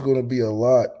think it's just going to be a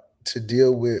lot to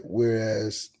deal with,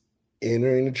 whereas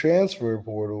entering the transfer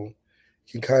portal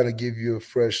can kind of give you a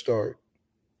fresh start.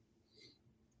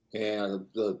 And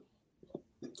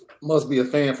must be a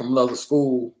fan from another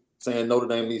school saying Notre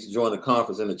Dame needs to join the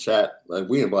conference in the chat. Like,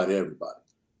 we invite everybody.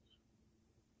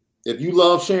 If you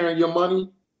love sharing your money,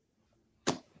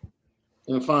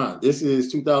 then fine. This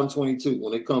is 2022.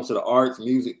 When it comes to the arts,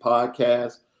 music,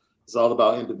 podcast, it's all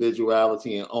about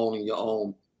individuality and owning your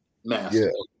own master.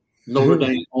 Yeah. Notre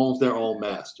Dame owns their own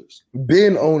masters.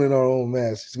 Been owning our own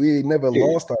masters. We ain't never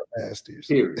lost our masters.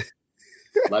 Period.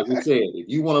 Like we said, if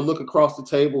you want to look across the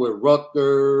table at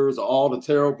Rutgers, all the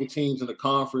terrible teams in the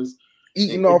conference,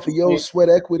 eating off of your sweat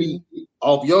equity,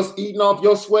 eating off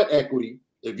your sweat equity.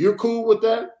 If you're cool with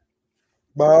that,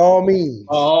 by all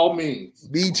means,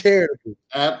 be charitable.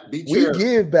 We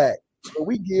give back, but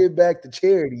we give back to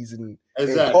charities and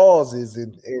causes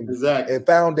and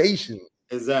foundations.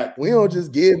 Exactly. We don't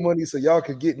just give money so y'all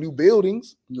can get new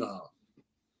buildings. No.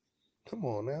 Come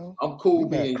on now. I'm cool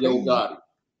being Yo Gotti.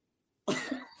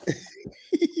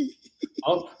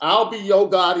 I'll be Yo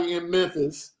Gotti in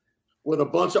Memphis with a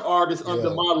bunch of artists under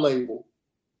my label,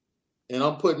 and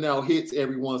I'm putting out hits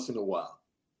every once in a while.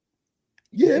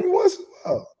 Yeah, every once in a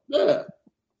while. Yeah,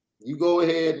 you go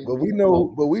ahead. But we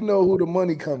know who the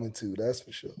money coming to. That's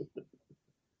for sure.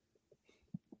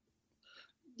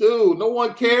 Dude, no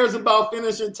one cares about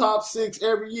finishing top 6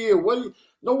 every year.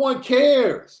 No one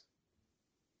cares.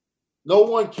 No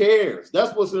one cares.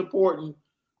 That's what's important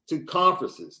to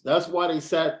conferences. That's why they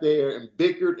sat there and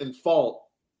bickered and fought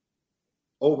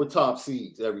over top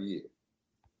seeds every year.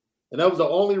 And that was the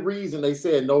only reason they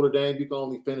said Notre Dame, you can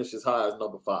only finish as high as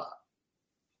number 5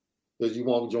 because you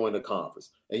won't join the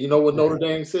conference. And you know what Notre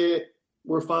Dame said?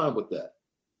 We're fine with that.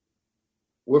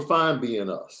 We're fine being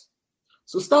us.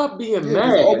 So stop being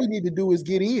mad. All we need to do is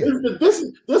get in. This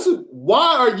is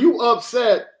why are you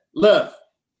upset, Left?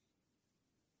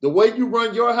 The way you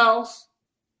run your house,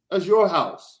 that's your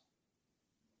house.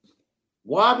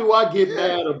 Why do I get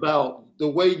mad about the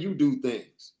way you do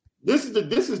things? This is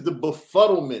the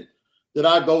befuddlement that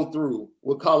I go through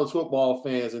with college football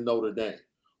fans in Notre Dame.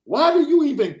 Why do you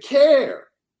even care?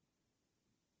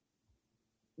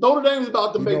 Notre Dame is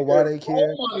about to make why they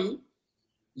care? Money.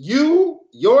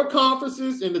 Your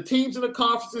conferences, and the teams in the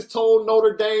conferences told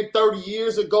Notre Dame 30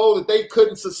 years ago that they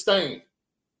couldn't sustain.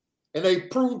 And they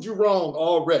proved you wrong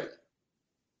already.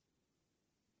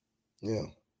 Yeah.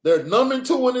 They're number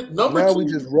two in it. Now we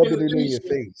just rub it in your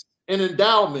face. And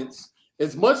endowments,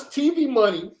 as much TV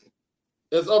money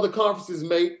as other conferences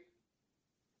make,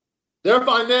 their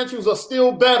financials are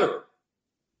still better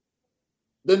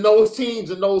than those teams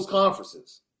in those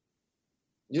conferences.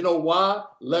 You know why?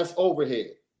 Less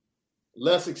overhead,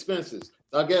 less expenses.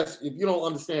 I guess if you don't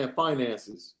understand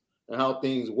finances and how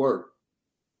things work,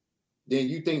 then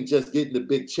you think just getting the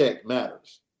big check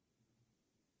matters.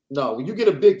 No, when you get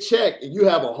a big check and you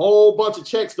have a whole bunch of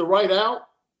checks to write out,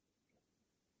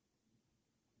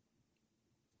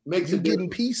 makes it getting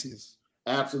pieces.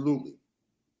 Absolutely.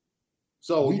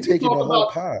 So we taking the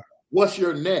whole pie. What's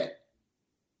your net?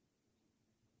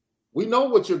 We know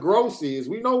what your gross is.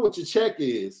 We know what your check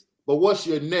is. But what's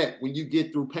your net when you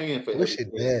get through paying for everything?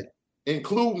 What's your net?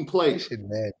 Including players. What's your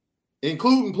net?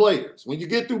 Including players. When you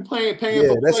get through paying for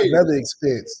players. That's another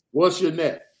expense. What's your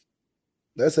net?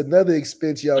 That's another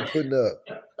expense y'all putting up.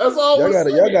 That's all y'all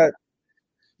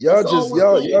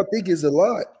think it's a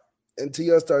lot until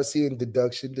y'all start seeing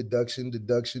deduction.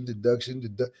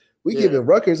 We giving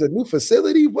Rutgers a new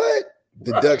facility. What?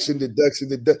 Deduction.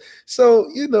 So,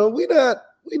 we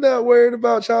not worried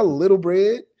about y'all little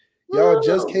bread. Y'all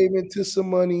just came into some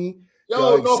money.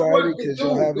 Y'all excited because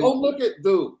y'all have it. Go look at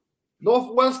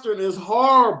Northwestern is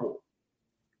horrible.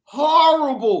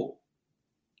 Horrible.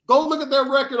 Go look at their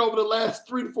record over the last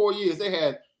 3 to 4 years. They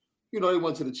had, they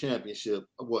went to the championship,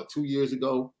 2 years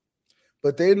ago?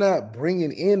 But they're not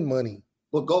bringing in money.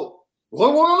 But no.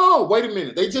 Wait a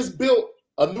minute. They just built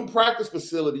a new practice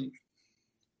facility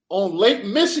on Lake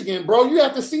Michigan, bro. You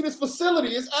have to see this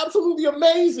facility. It's absolutely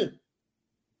amazing.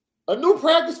 A new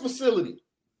practice facility.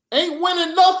 Ain't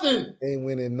winning nothing.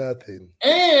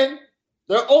 And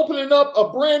they're opening up a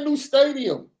brand new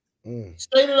stadium.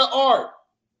 State of the art.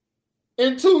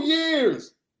 In 2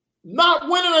 years. Not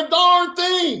winning a darn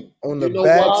thing. On the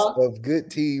backs of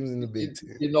good teams in the Big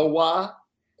Ten. You know why?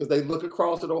 Because they look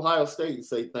across at Ohio State and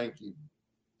say thank you.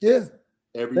 Yeah.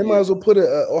 They might as well put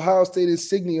a Ohio State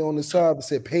insignia on the side that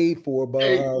said paid for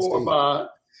by Ohio State. By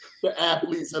the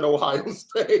athletes at Ohio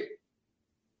State.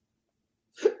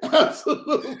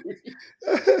 Absolutely.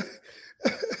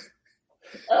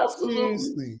 Absolutely.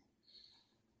 Seriously.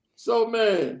 So,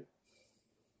 man.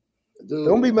 Dude.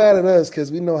 Don't be mad at us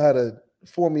because we know how to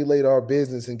formulate our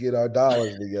business and get our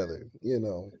dollars together, It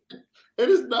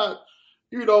is not,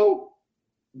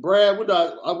 Brad, we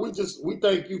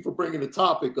thank you for bringing the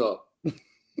topic up.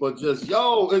 But just,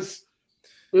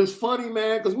 it's funny,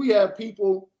 man, because we have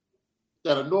people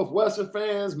that are Northwestern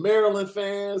fans, Maryland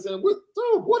fans, and what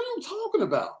are you talking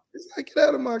about? It's like, get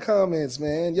out of my comments,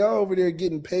 man. Y'all over there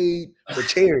getting paid for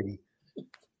charity.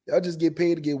 Y'all just get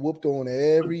paid to get whooped on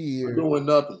every year. For doing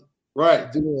nothing.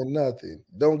 Right. Doing nothing.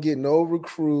 Don't get no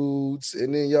recruits,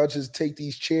 and then y'all just take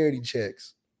these charity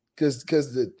checks because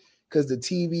the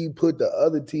TV put the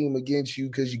other team against you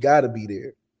because you got to be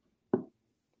there.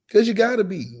 Because you got to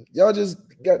be. Y'all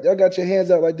got your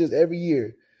hands out like this every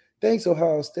year. Thanks,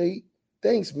 Ohio State.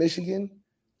 Thanks, Michigan.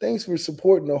 Thanks for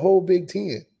supporting the whole Big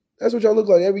Ten. That's what y'all look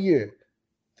like every year.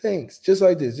 Thanks. Just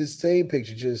like this. Just same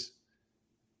picture. Just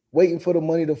waiting for the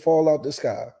money to fall out the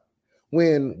sky.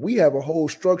 When we have a whole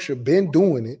structure, been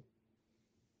doing it,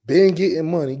 been getting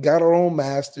money, got our own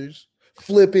masters,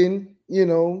 flipping,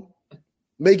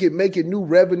 making new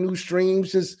revenue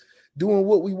streams, doing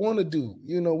what we want to do.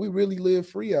 You know, we really live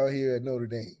free out here at Notre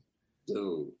Dame.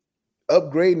 Dude.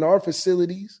 Upgrading our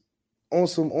facilities on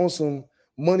some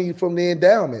money from the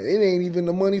endowment. It ain't even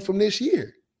the money from this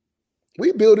year.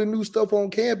 We building new stuff on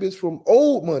campus from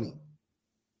old money.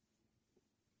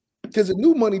 Because the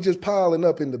new money just piling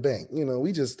up in the bank. You know,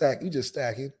 we just stacking.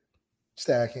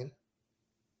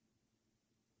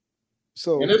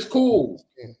 So, and it's cool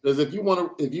because if you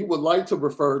would like to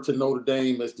refer to Notre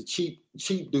Dame as the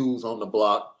cheap dudes on the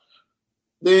block,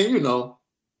 then you know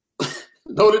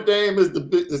Notre Dame is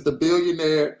the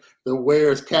billionaire that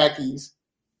wears khakis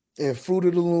and Fruit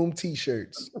of the Loom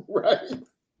t-shirts, right?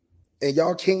 And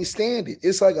y'all can't stand it.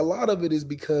 It's like a lot of it is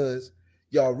because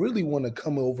y'all really want to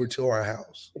come over to our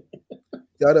house.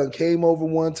 Y'all done came over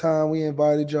one time. We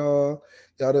invited y'all.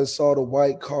 Y'all done saw the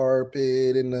white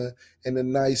carpet and the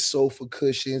nice sofa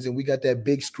cushions, and we got that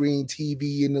big screen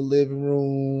TV in the living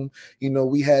room. You know,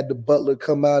 we had the butler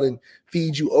come out and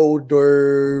feed you hors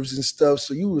d'oeuvres and stuff,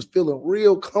 so you was feeling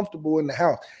real comfortable in the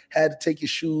house. Had to take your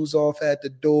shoes off at the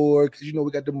door because, you know, we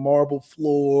got the marble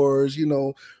floors, you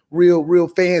know, real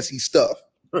fancy stuff.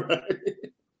 Right.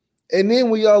 And then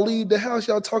when y'all leave the house,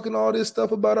 y'all talking all this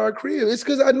stuff about our crib. It's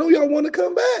because I know y'all want to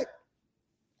come back.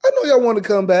 I know y'all want to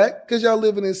come back because y'all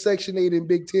living in Section 8 in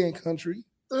Big Ten country.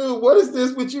 Dude, what is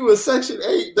this with you in Section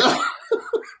 8?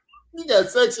 You got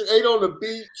Section 8 on the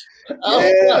beach.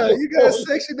 Yeah, you got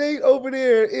Section 8 over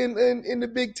there in the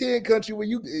Big Ten country where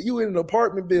you in an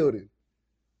apartment building,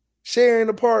 sharing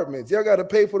apartments. Y'all got to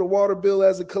pay for the water bill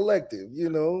as a collective, you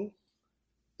know.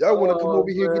 Y'all want to come over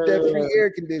here and get that free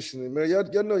air conditioning, man.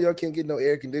 Y'all know y'all can't get no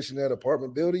air conditioning at an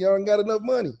apartment building. Y'all ain't got enough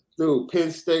money. Dude,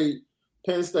 Penn State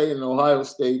and Ohio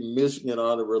State and Michigan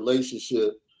are in a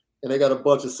relationship, and they got a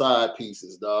bunch of side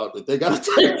pieces, dog, that they got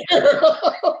to take care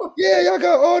of. Yeah, y'all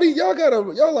got all these.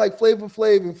 Y'all like Flavor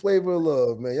Flav and Flavor of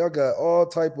Love, man. Y'all got all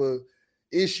type of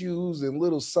issues and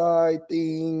little side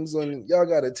things, and y'all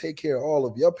got to take care of all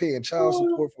of it. Y'all paying child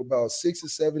support for about 6 or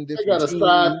 7 different. They got a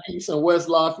side piece in West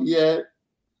Lafayette.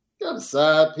 Got a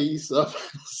side piece up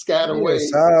Scataway.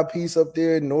 Side piece up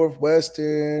there in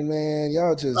Northwestern, man.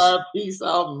 Y'all just side piece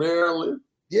out in Maryland.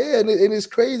 Yeah, and it's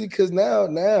crazy because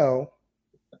now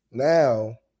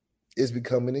it's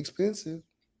becoming expensive.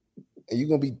 And you're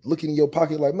gonna be looking in your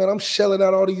pocket like, man, I'm shelling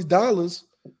out all these dollars,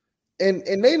 and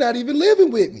they not even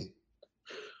living with me.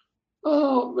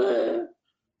 Oh man,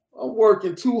 I'm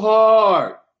working too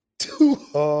hard. Too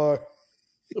hard.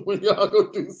 When y'all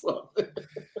go do something.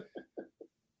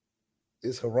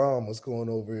 It's haram what's going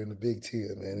over in the Big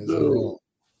Ten, man. It's haram.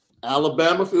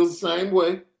 Alabama feels the same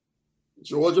way.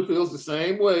 Georgia feels the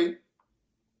same way.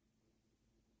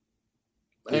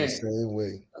 Man, the same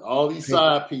way. All these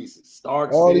side pieces.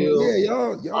 Starksville.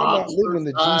 Y'all not living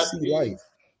the GC life.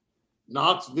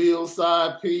 Knoxville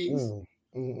side piece.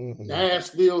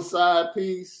 Nashville side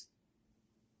piece.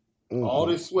 All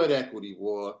this sweat equity,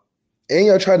 boy. And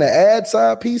y'all trying to add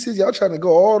side pieces. Y'all trying to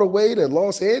go all the way to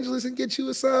Los Angeles and get you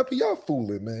a side piece. Y'all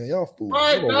fooling, man. Y'all fooling.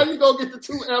 Right, now you go get the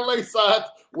 2 LA sides.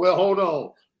 Well, hold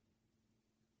on.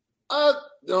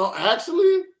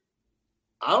 Actually,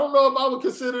 I don't know if I would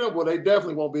consider them. Well, they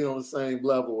definitely won't be on the same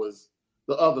level as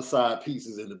the other side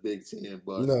pieces in the Big Ten.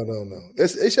 But no.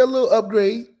 It's your little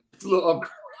upgrade. It's a little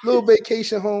upgrade. Little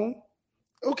vacation home.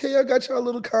 Okay, I got y'all a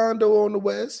little condo on the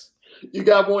west. You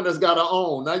got one that's got her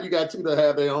own. Now you got 2 that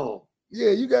have their own.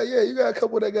 Yeah, you got a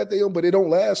couple that got their own, but they don't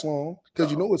last long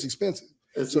because you know it's expensive.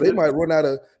 So they might run out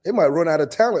of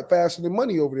talent faster than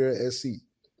money over there at SC.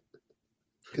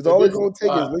 Because all it's gonna take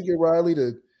is Lincoln Riley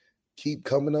to keep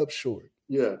coming up short.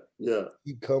 Yeah.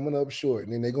 Keep coming up short.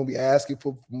 And then they're gonna be asking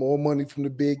for more money from the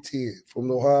Big Ten, from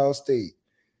Ohio State.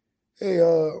 Hey,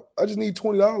 I just need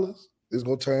 $20. It's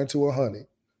gonna turn to $100.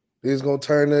 It's gonna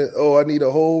turn to, I need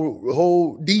a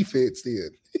whole defense then.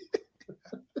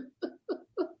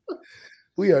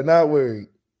 We are not worried.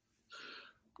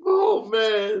 Oh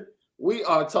man, we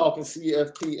are talking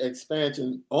CFP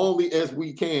expansion only as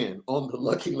we can on the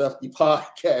Lucky Lefty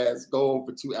podcast. Go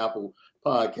over to Apple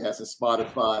Podcasts and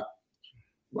Spotify.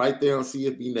 Right there on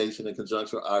CFB Nation in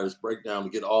conjunction with Irish Breakdown to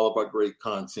get all of our great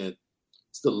content.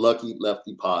 It's the Lucky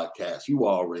Lefty podcast. You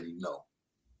already know.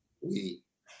 We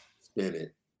spin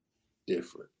it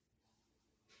different.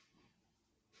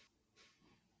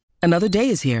 Another day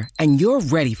is here, and you're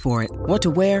ready for it. What to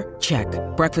wear? Check.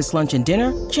 Breakfast, lunch, and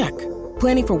dinner? Check.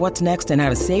 Planning for what's next and how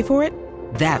to save for it?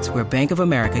 That's where Bank of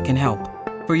America can help.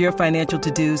 For your financial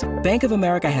to-dos, Bank of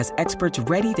America has experts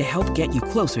ready to help get you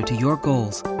closer to your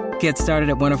goals. Get started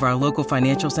at one of our local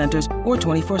financial centers or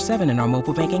 24/7 in our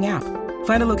mobile banking app.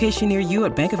 Find a location near you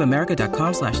at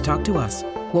bankofamerica.com/talktous.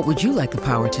 What would you like the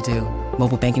power to do?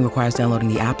 Mobile banking requires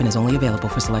downloading the app and is only available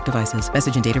for select devices.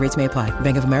 Message and data rates may apply.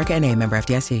 Bank of America N.A., member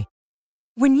FDIC.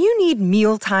 When you need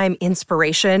mealtime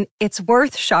inspiration, it's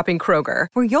worth shopping Kroger,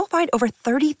 where you'll find over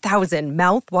 30,000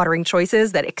 mouth-watering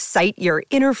choices that excite your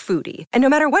inner foodie. And no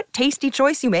matter what tasty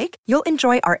choice you make, you'll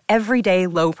enjoy our everyday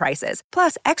low prices,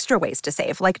 plus extra ways to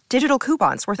save, like digital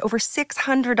coupons worth over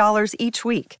 $600 each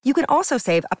week. You can also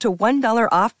save up to $1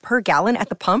 off per gallon at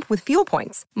the pump with fuel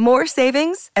points. More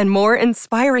savings and more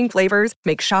inspiring flavors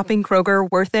make shopping Kroger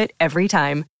worth it every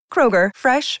time. Kroger,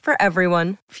 fresh for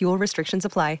everyone. Fuel restrictions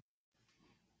apply.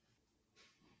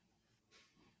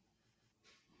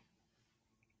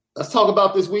 Let's talk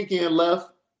about this weekend,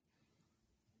 Left.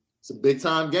 Some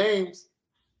big-time games.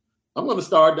 I'm going to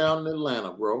start down in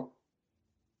Atlanta, bro.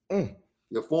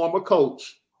 Your former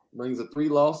coach brings a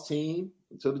 3-loss team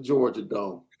into the Georgia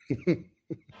Dome. I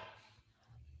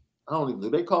don't even know.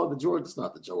 They call it the Georgia. It's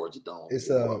not the Georgia Dome. It's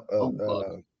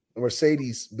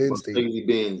Mercedes-Benz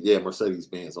Stadium.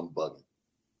 Mercedes-Benz. I'm bugging.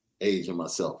 Aging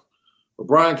myself. But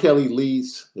Brian Kelly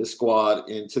leads his squad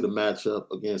into the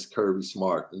matchup against Kirby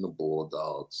Smart and the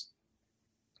Bulldogs.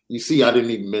 You see, I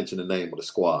didn't even mention the name of the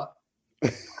squad.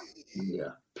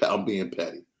 Yeah, I'm being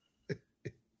petty.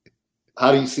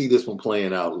 How do you see this one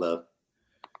playing out, Lev?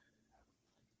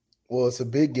 Well, it's a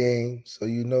big game, so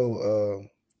you know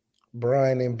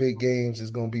Brian in big games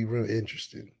is going to be real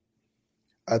interesting.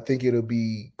 I think it'll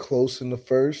be close in the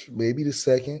first, maybe the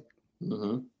second.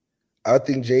 Mm-hmm. I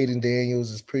think Jaden Daniels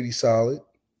is pretty solid,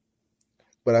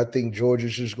 but I think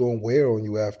Georgia's just going to wear on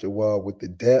you after a while with the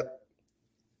depth,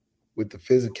 with the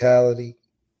physicality,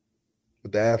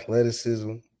 with the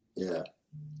athleticism. Yeah.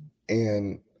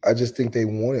 And I just think they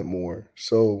want it more.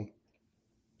 So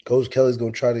Coach Kelly's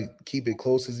going to try to keep it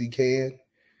close as he can,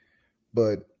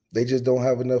 but they just don't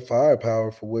have enough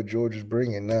firepower for what Georgia's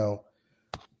bringing. Now,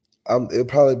 it'll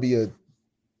probably be a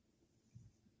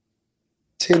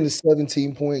 10 to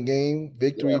 17 point game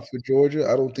victory for Georgia.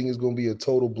 I don't think it's going to be a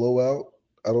total blowout.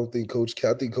 I think Coach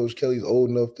Kelly's old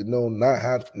enough to know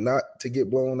not to get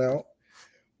blown out,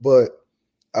 but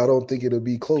I don't think it'll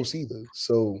be close either.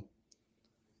 So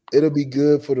it'll be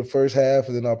good for the first half,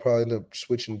 and then I'll probably end up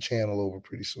switching the channel over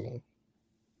pretty soon.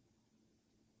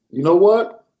 You know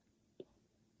what?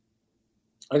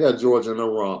 I got Georgia in a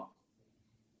romp.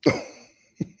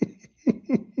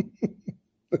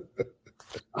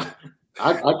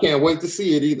 I can't wait to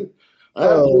see it either. I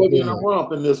have Georgia in a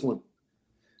romp in this one.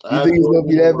 You think it's going to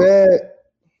be that bad?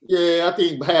 Yeah, I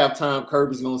think halftime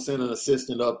Kirby's going to send an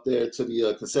assistant up there to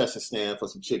the concession stand for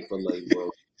some Chick-fil-A, bro.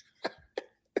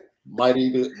 might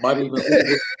even DoorDash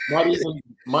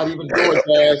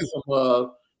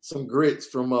some grits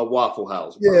from Waffle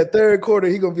House. Bro. Yeah, third quarter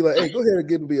he gonna be like, "Hey, go ahead and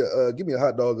give me a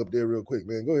hot dog up there real quick,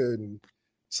 man. Go ahead and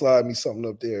slide me something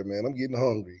up there, man. I'm getting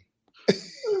hungry."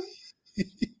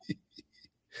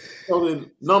 So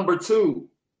then, number 2,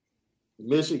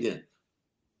 Michigan,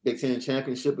 Big Ten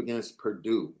championship against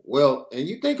Purdue. Well, and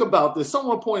you think about this.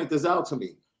 Someone pointed this out to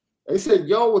me. They said,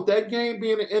 "Yo, with that game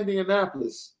being in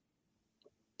Indianapolis,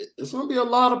 it's going to be a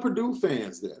lot of Purdue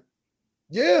fans there."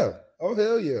 Yeah. Oh,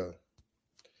 hell yeah.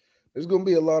 There's going to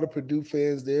be a lot of Purdue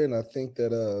fans there, and I think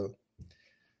that,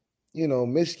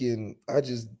 Michigan, I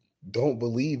just don't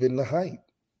believe in the hype.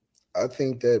 I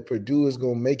think that Purdue is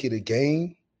going to make it a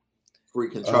game.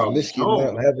 Freaking Charlie Michigan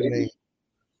not having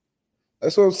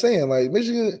that's what I'm saying. Like,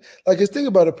 Michigan, like, just think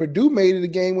about it. Purdue made it a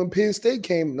game when Penn State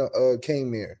came there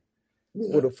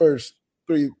for the first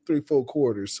 3-4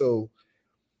 quarters. So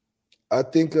I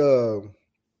think it'll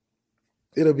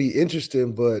be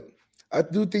interesting, but I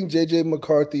do think J.J.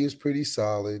 McCarthy is pretty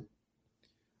solid.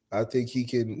 I think he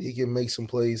can make some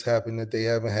plays happen that they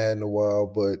haven't had in a while,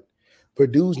 but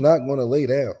Purdue's not going to lay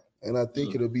down. And I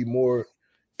think it'll be more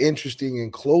interesting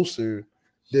and closer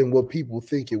than what people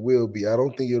think it will be. I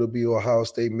don't think it'll be Ohio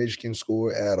State, Michigan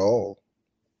score at all.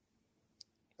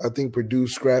 I think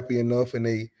Purdue's scrappy enough, and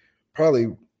they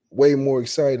probably way more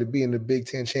excited to be in the Big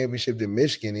Ten championship than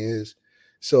Michigan is.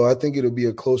 So I think it'll be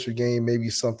a closer game, maybe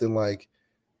something like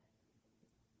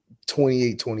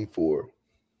 28-24.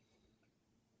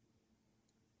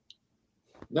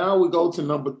 Now we go to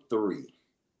number 3.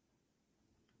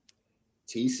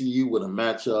 TCU with a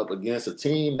matchup against a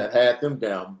team that had them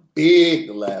down big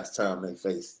the last time they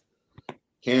faced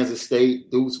Kansas State,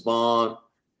 Deuce Vaughn.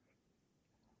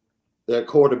 Their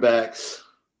quarterbacks,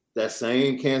 that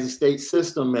same Kansas State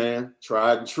system, man,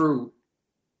 tried and true.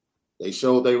 They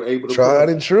showed they were able to Tried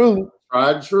and true.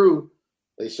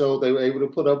 They showed they were able to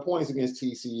put up points against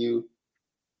TCU.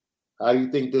 How do you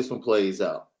think this one plays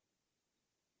out?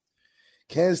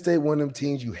 Kansas State, one of them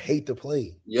teams you hate to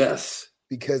play. Yes.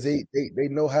 Because they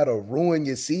know how to ruin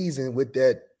your season with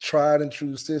that tried and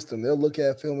true system. They'll look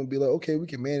at film and be like, okay, we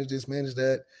can manage this, manage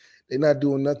that. They're not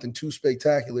doing nothing too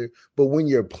spectacular. But when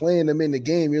you're playing them in the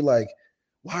game, you're like,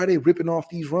 why are they ripping off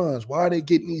these runs? Why are they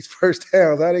getting these first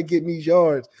downs? How are they getting these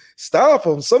yards? Stop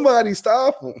them. Somebody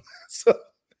stop them. So,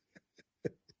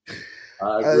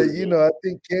 I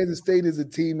think Kansas State is a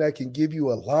team that can give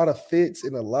you a lot of fits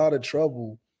and a lot of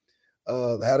trouble.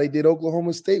 How they did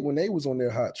Oklahoma State when they was on their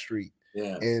hot streak.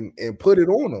 Yeah. And put it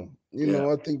on them.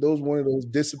 I think those one of those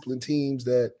disciplined teams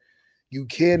that you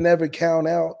can never count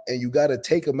out, and you got to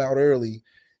take them out early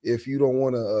if you don't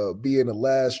want to be in a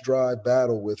last drive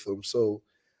battle with them. So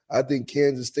I think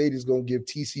Kansas State is going to give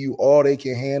TCU all they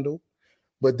can handle,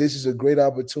 but this is a great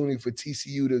opportunity for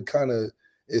TCU to kind of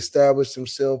establish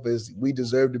themselves as we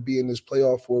deserve to be in this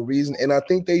playoff for a reason, and I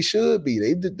think they should be.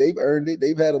 They've earned it.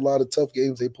 They've had a lot of tough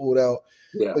games they pulled out.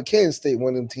 Yeah. But Kansas State,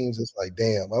 one of them teams that's like,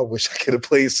 damn, I wish I could have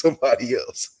played somebody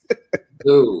else.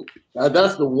 Dude,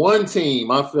 that's the one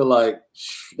team I feel like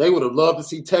they would have loved to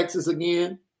see Texas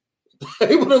again.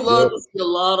 They would have loved to see a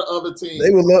lot of other teams.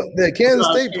 They would love that. Kansas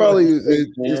State probably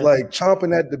is like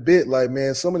chomping at the bit. Like,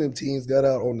 man, some of them teams got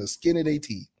out on the skin of their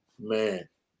teeth. Man.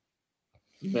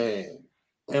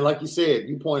 And like you said,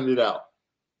 you pointed it out.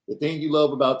 The thing you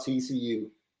love about TCU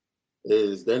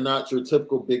is they're not your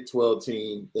typical Big 12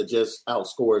 team that just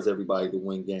outscores everybody to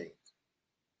win games.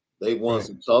 They won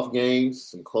some tough games,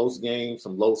 some close games,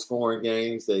 some low-scoring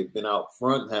games. They've been out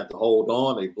front and had to hold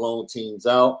on. They've blown teams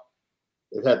out.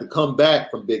 They've had to come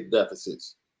back from big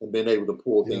deficits and been able to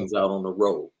pull things out on the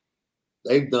road.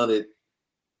 They've done it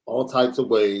all types of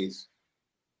ways.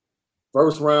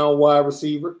 First-round wide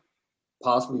receiver,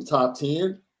 possibly top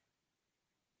 10.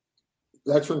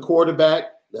 Veteran quarterback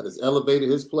that has elevated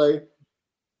his play.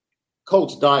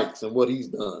 Coach Dykes and what he's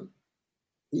done.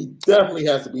 He definitely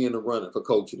has to be in the running for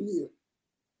Coach of the Year.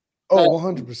 Oh,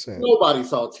 100%. Nobody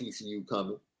saw TCU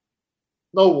coming.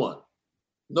 No one.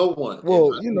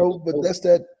 Well, but that's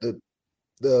the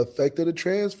effect of the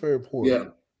transfer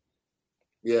portal.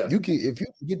 Yeah. If you can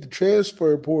get the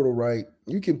transfer portal right,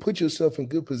 you can put yourself in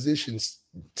good positions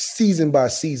season by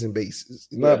season basis.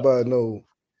 Not by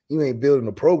you ain't building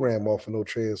a program off of no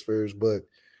transfers, but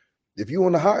if you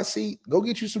on the hot seat, go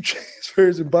get you some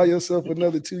transfers and buy yourself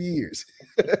another 2 years.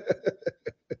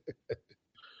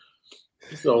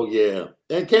 So, yeah.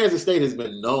 And Kansas State has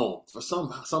been known for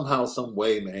somehow, some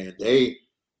way, man. They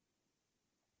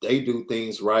do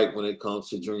things right when it comes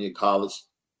to junior college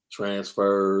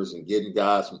transfers and getting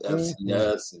guys from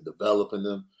FCS and developing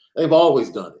them. They've always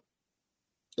done it.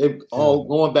 They've all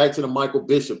going back to the Michael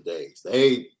Bishop days.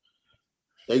 They've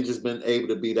just been able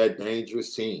to be that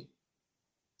dangerous team.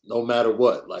 No matter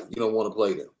what, like you don't want to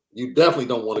play them. You definitely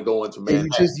don't want to go into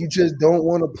Manhattan. You just don't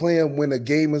want to play them when a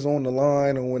game is on the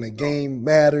line or when a game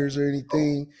matters or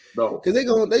anything. No, because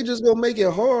they just gonna make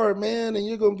it hard, man. And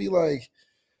you're gonna be like,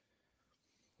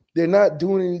 they're not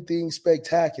doing anything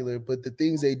spectacular, but the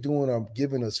things they doing are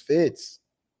giving us fits,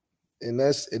 and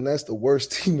that's the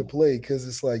worst team to play because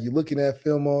it's like you're looking at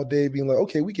film all day, being like,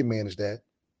 okay, we can manage that.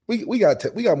 We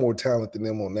got more talent than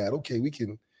them on that. Okay, we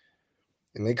can.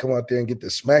 And they come out there and get to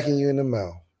smacking you in the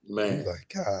mouth. Man. You're like,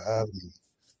 God.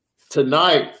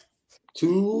 Tonight,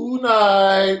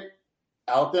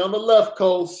 out there on the left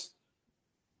coast,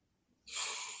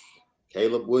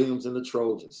 Caleb Williams and the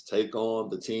Trojans take on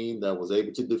the team that was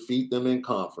able to defeat them in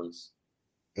conference.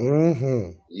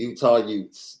 Utah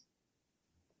Utes.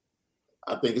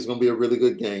 I think it's going to be a really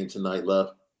good game tonight,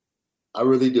 Left. I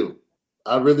really do.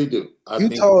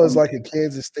 Utah is like a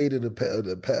Kansas State of the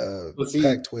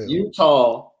Pac-12.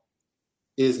 Utah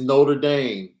is Notre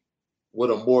Dame with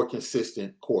a more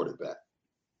consistent quarterback.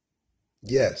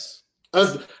 Yes.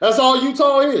 That's all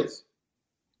Utah is.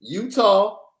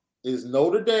 Utah is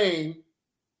Notre Dame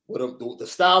with the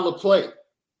style of play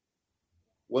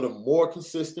with a more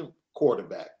consistent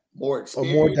quarterback, more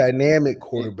experienced, a more dynamic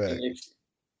quarterback.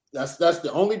 That's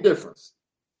the only difference.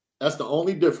 That's the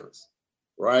only difference,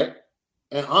 right?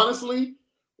 And honestly,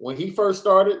 when he first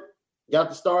got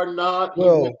the starting nod, he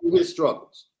went through his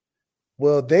struggles.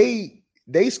 Well, they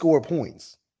score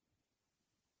points.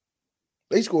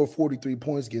 They scored 43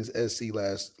 points against SC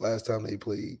last time they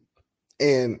played.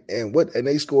 And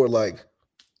they scored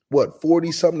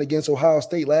 40 something against Ohio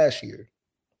State last year.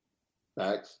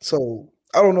 Facts. So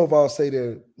I don't know if I'll say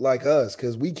they're like us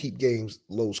because we keep games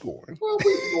low scoring. Well,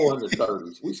 we score in the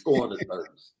 30s.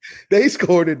 They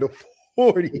scored in the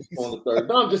 40s. On the 30s.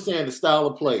 No, I'm just saying the style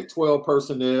of play: 12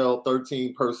 personnel,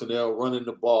 13 personnel, running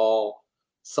the ball,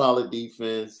 solid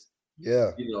defense.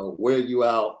 Yeah, wear you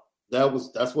out.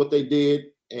 That's what they did,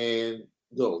 and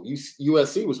though.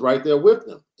 USC was right there with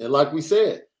them. And like we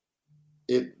said,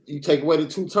 if you take away the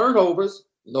 2 turnovers,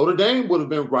 Notre Dame would have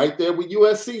been right there with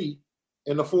USC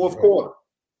in the fourth quarter.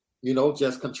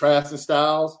 Just contrasting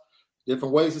styles,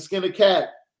 different ways to skin a cat,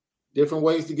 different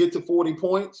ways to get to 40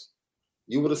 points.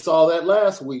 You would have saw that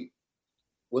last week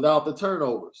without the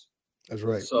turnovers. That's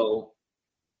right. So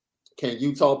can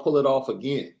Utah pull it off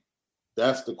again?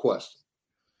 That's the question.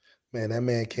 Man, that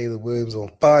man Caleb Williams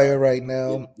on fire right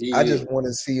now. I just want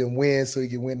to see him win so he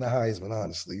can win the Heisman,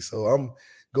 honestly. So I'm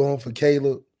going for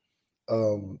Caleb.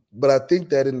 But I think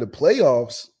that in the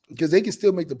playoffs, because they can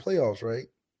still make the playoffs, right?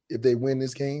 If they win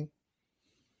this game.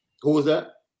 Who was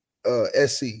that?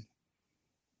 SC.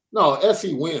 No, SC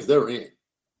wins, they're in.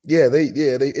 Yeah,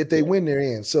 if they win, they're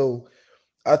in. So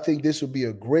I think this would be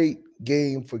a great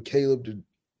game for Caleb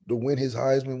to win his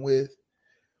Heisman with.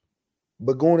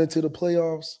 But going into the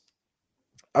playoffs,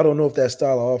 I don't know if that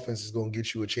style of offense is going to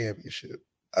get you a championship.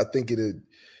 I think it'll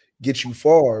get you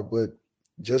far, but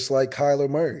just like Kyler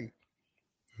Murray,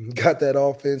 got that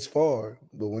offense far.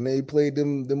 But when they played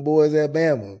them boys at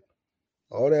Bama,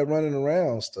 all that running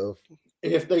around stuff.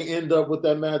 If they end up with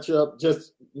that matchup,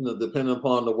 just depending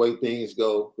upon the way things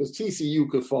go, because TCU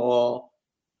could fall.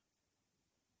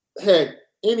 Heck,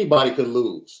 anybody could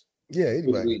lose. Yeah,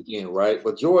 anybody. This weekend, right?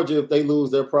 But Georgia, if they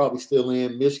lose, they're probably still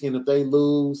in. Michigan, if they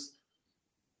lose,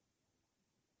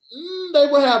 they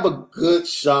will have a good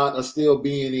shot of still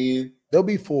being in. They'll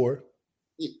be 4.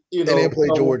 And then play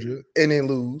Georgia and then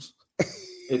lose.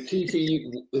 If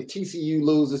TCU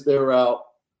loses, they're out.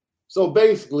 So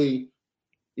basically,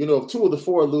 if 2 of the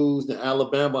 4 lose, then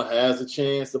Alabama has a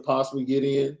chance to possibly get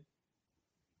in.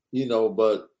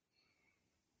 But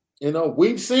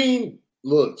we've seen.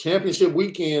 Look, championship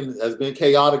weekend has been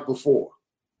chaotic before.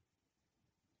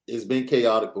 It's been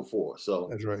chaotic before. So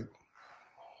that's right.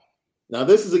 Now,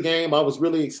 this is a game I was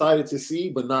really excited to see,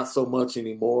 but not so much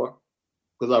anymore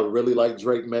because I really like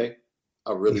Drake May.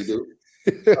 I really do.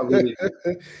 I really do.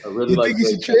 I really you think he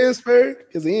should transfer?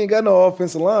 Because he ain't got no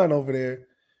offensive line over there.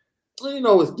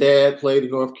 His dad played in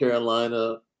North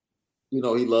Carolina. He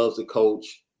loves to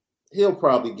coach. He'll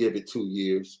probably give it 2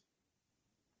 years.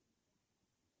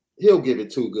 He'll give it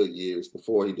 2 good years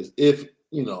before he just,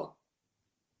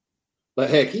 But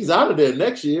heck, he's out of there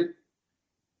next year.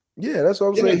 Yeah, that's what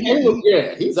I'm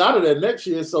saying. He's out of there next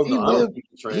year. So he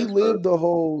lived the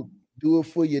whole do it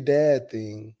for your dad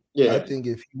thing. Yeah. I think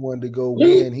if he wanted to go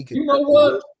win, he could. You know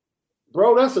what?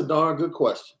 Bro, that's a darn good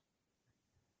question.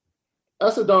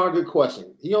 That's a darn good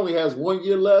question. He only has 1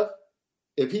 year left.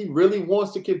 If he really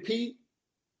wants to compete,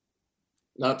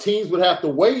 now teams would have to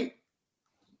wait.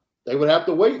 They would have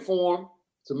to wait for him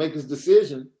to make his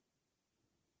decision.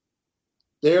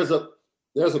 There's a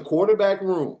quarterback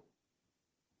room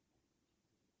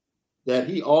that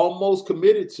he almost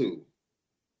committed to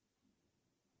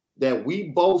that we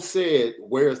both said,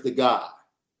 where's the guy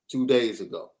 2 days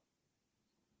ago?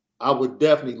 I would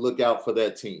definitely look out for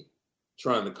that team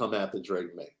trying to come after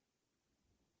Drake May.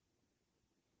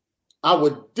 I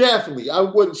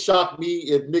wouldn't shock me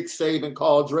if Nick Saban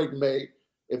called Drake May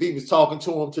if he was talking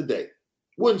to him today.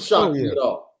 Wouldn't shock me at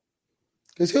all.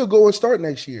 Because he'll go and start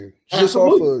next year. Just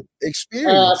off of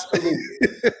experience.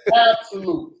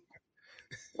 Absolutely.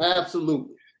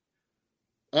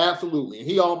 And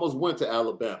he almost went to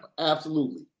Alabama.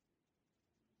 Absolutely.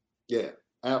 Yeah,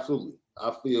 absolutely.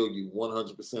 I feel you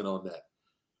 100% on that.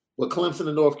 But Clemson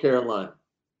and North Carolina.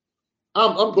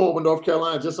 I'm going with North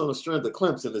Carolina just on the strength of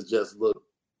Clemson is just look.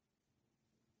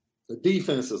 The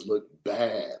defenses look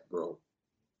bad, bro.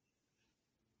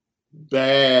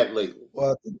 Bad lately.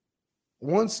 Well, I think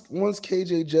once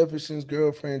KJ Jefferson's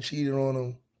girlfriend cheated on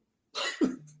him,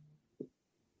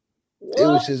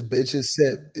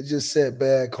 it just set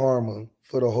bad karma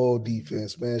for the whole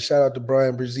defense, man. Shout out to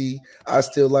Brian Brzee. I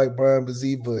still like Brian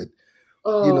Brzee, but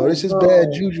it's just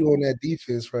bad juju on that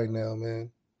defense right now, man.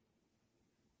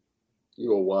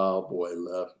 You're a wild boy,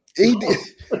 Left. He did.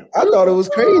 I thought it was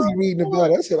crazy reading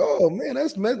about it. I said, "Oh man,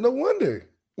 that's no wonder."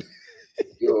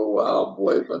 You're a wild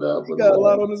boy for that. He got a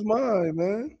lot on his mind,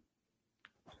 man.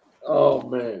 Oh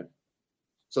man.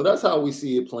 So that's how we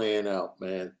see it playing out,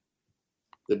 man.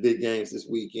 The big games this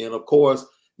weekend. Of course,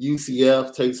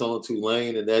 UCF takes on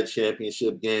Tulane in that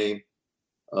championship game.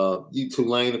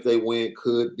 Tulane, if they win,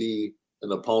 could be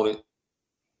an opponent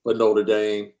for Notre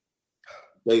Dame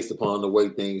based upon the way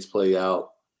things play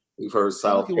out. We've heard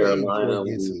South Carolina.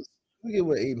 Look at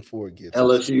what 8-4 gets.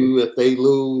 LSU, if they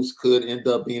lose, could end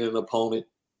up being an opponent.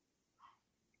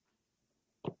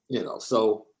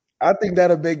 So I think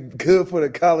that'll be good for the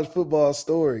college football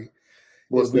story.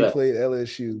 What's if we that? played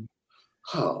LSU.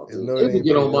 Oh, dude, it would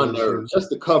get on my nerves. Just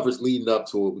the covers leading up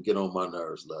to it would get on my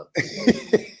nerves,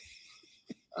 Lefty.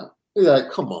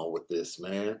 Like, come on with this,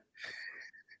 man.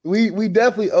 We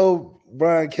definitely owe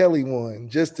Brian Kelly one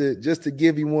just to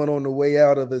give him one on the way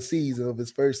out of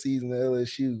his first season at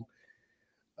LSU.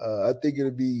 I think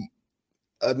it'd be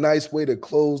a nice way to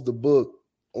close the book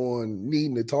on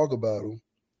needing to talk about him.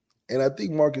 And I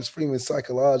think Marcus Freeman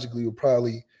psychologically will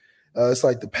probably it's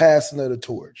like the passing of the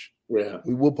torch. Yeah.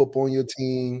 We whoop up on your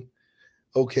team.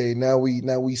 Okay, now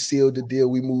we sealed the deal.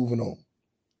 We moving on.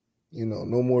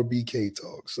 No more BK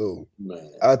talk. So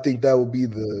I think that would be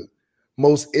the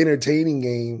most entertaining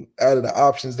game out of the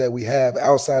options that we have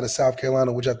outside of South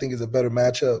Carolina, which I think is a better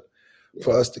matchup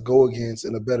for us to go against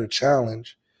and a better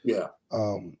challenge. Yeah.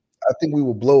 I think we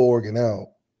will blow Oregon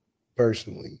out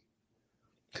personally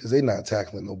because they're not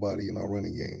tackling nobody in our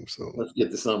running game. So let's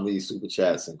get to some of these super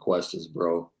chats and questions,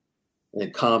 bro,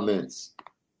 and comments.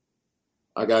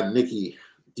 I got Nikki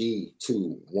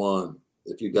D21.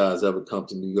 If you guys ever come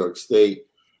to New York State,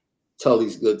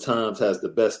 Tully's Good Times has the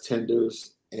best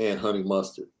tenders and honey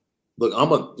mustard. Look,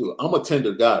 I'm a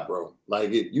tender guy, bro.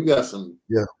 Like, if you got some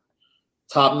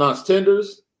top-notch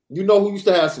tenders, you know who used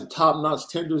to have some top-notch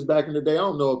tenders back in the day? I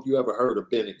don't know if you ever heard of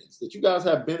Bennigan's. Did you guys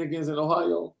have Bennigan's in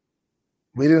Ohio?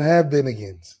 We didn't have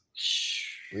Bennigan's.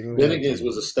 Bennigan's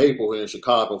was a staple here in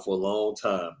Chicago for a long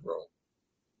time, bro.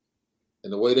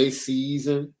 And the way they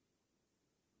season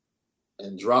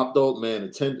and dropped out,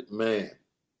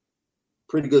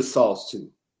 pretty good sauce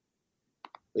too.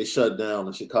 They shut down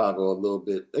in Chicago a little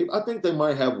bit. I think they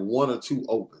might have one or two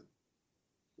open,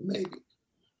 maybe.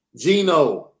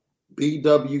 Gino,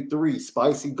 BW3,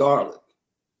 spicy garlic,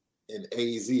 and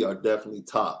AZ are definitely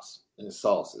tops in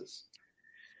sauces.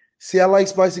 See, I like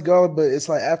spicy garlic, but it's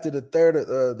like after the third,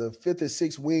 the fifth or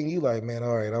sixth wing, you like, man,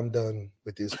 all right, I'm done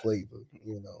with this flavor,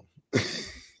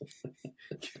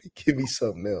 Give me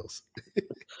something else.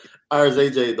 Ours,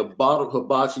 AJ, the bottled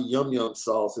hibachi yum yum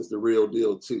sauce is the real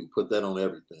deal too. Put that on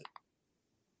everything.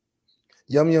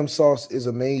 Yum yum sauce is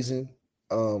amazing.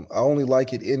 I only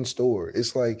like it in store.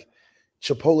 It's like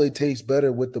Chipotle tastes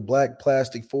better with the black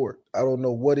plastic fork. I don't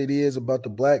know what it is about the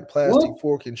black plastic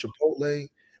fork in Chipotle,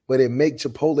 but it makes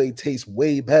Chipotle taste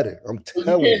way better. I'm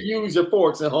telling you. You can't use your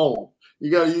forks at home. You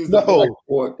got to use the black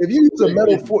fork. If you use a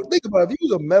metal fork, think about it. If you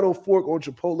use a metal fork on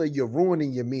Chipotle, you're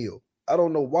ruining your meal. I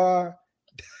don't know why.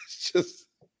 That's just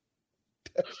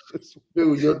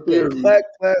dude, your theories. Black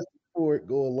plastic fork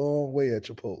go a long way at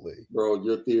Chipotle. Bro,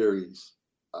 your theories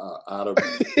out of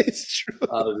it's true.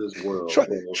 Out of this world.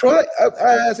 Try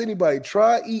I ask anybody,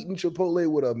 try eating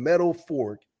Chipotle with a metal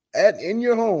fork in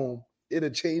your home. It'll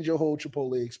change your whole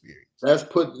Chipotle experience. That's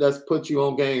put you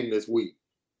on game this week.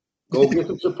 Go get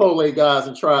some Chipotle guys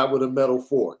and try it with a metal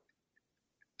fork.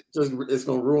 It's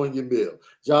gonna ruin your meal.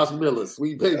 Josh Miller,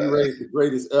 Sweet Baby Ray, the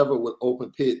greatest ever, with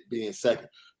Open Pit being second.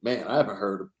 Man, I haven't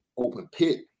heard of Open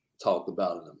Pit talked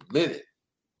about in a minute.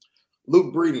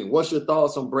 Luke Breeding, what's your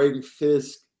thoughts on Braden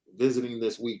Fisk visiting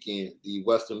this weekend? The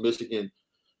Western Michigan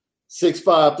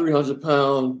 6'5",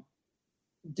 300-pound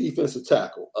defensive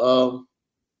tackle.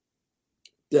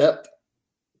 Depth.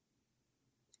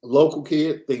 Local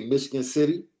kid, think Michigan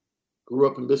City. Grew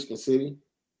up in Michigan City.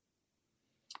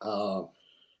 All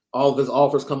of his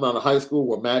offers come out of high school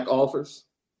were MAC offers,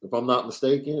 if I'm not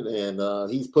mistaken. And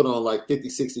he's put on like 50,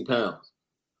 60 pounds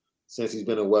since he's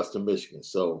been in Western Michigan.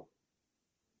 So,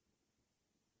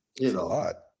 That's a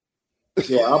lot.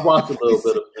 Yeah, I watched a little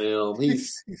bit of film.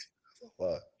 He's a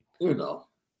lot.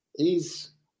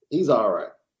 He's all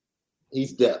right.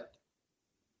 He's depth.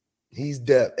 He's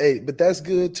depth. Hey, but that's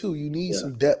good too. You need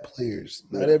some depth players.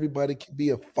 Not everybody can be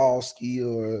a Falsky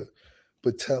or a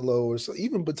Botello or so.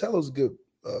 Even Botello's a good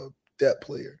depth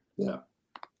player. Yeah.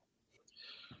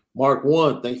 Mark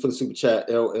 1, thanks for the super chat.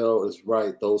 LL is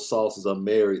right. Those sauces are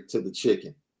married to the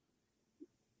chicken.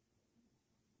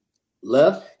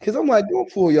 Left? Because I'm like,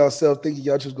 don't fool yourself thinking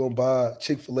y'all just going to buy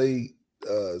Chick-fil-A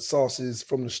sauces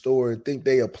from the store and think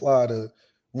they apply to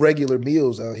regular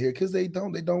meals out here, because they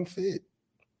don't fit.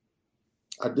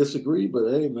 I disagree, but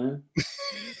hey, man.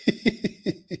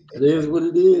 It is what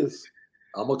it is.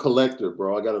 I'm a collector,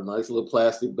 bro. I got a nice little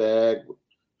plastic bag.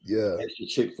 Yeah. Extra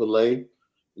Chick-fil-A.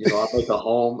 I'd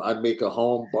make a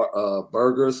home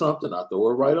burger or something. I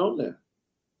throw it right on there.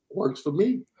 Works for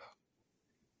me.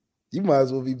 You might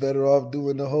as well be better off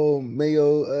doing the whole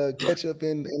mayo, ketchup,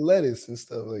 and lettuce and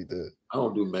stuff like that. I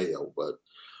don't do mayo, but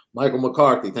Michael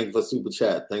McCarthy, thank you for super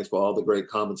chat. Thanks for all the great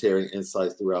commentary and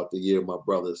insights throughout the year, my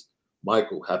brothers.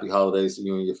 Michael, happy holidays to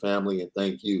you and your family, and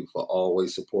thank you for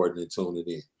always supporting and tuning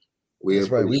in. That's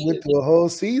right. We went through a whole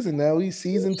season now. We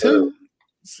season 2.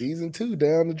 Season 2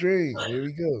 down the drain. Here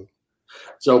we go.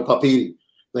 Joe Papiti,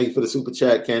 thank you for the super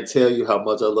chat. Can't tell you how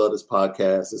much I love this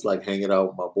podcast. It's like hanging out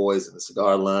with my boys in the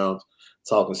cigar lounge,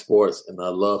 talking sports, and I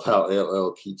love how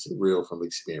LL keeps it real from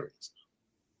experience.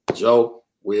 Joe,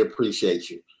 we appreciate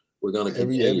you. We're going to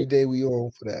continue. Every day we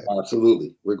on for that.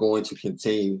 Absolutely. We're going to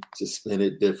continue to spin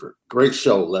it different. Great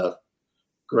show, Left.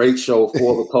 Great show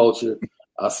for the culture.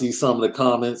 I see some of the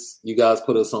comments. You guys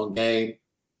put us on game.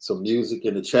 Some music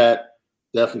in the chat.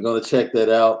 Definitely going to check that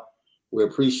out. We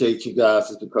appreciate you guys.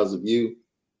 It's because of you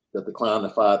that the Climb to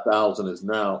 5,000 is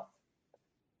now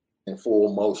in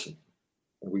full motion.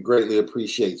 And we greatly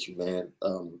appreciate you, man.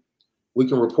 We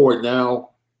can report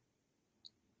now.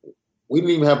 We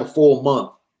didn't even have a full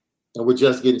month, and we're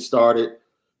just getting started.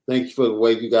 Thank you for the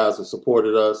way you guys have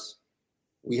supported us.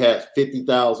 We had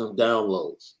 50,000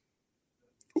 downloads.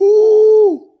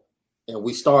 Ooh. And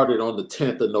we started on the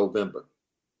 10th of November.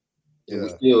 And we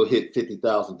still hit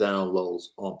 50,000 downloads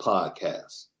on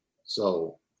podcasts.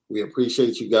 So we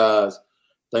appreciate you guys.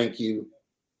 Thank you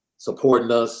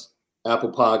supporting us.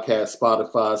 Apple Podcasts,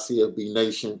 Spotify, CFB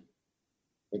Nation.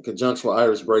 In conjunction with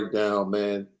Irish Breakdown,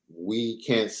 man, we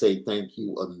can't say thank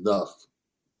you enough.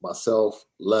 Myself,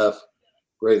 Left,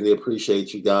 greatly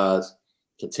appreciate you guys.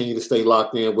 Continue to stay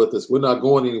locked in with us. We're not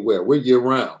going anywhere. We're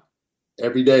year-round,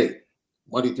 every day,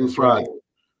 Monday through Friday. Right.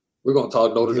 We're going to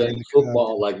talk Notre Dame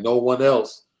football like no one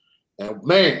else. And,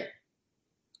 man,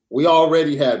 we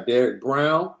already have Derek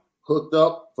Brown hooked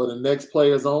up for the next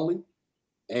Players Only.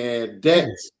 And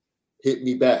Dex hit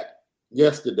me back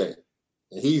yesterday.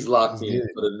 And he's locked in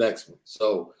for the next one.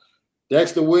 So,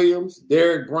 Dexter Williams,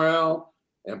 Derek Brown,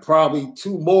 and probably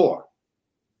two more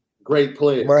great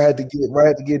players. Might have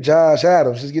to get Josh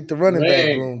Adams. Just get the running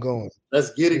back room going.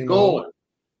 Let's get it going.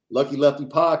 Lucky Lefty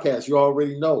Podcast, you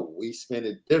already know we spin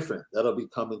it different. That'll be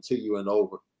coming to you in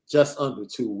over just under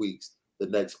 2 weeks. The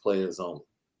next Players Only.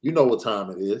 You know what time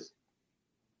it is.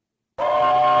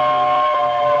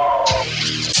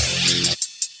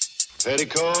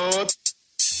 Petticoat.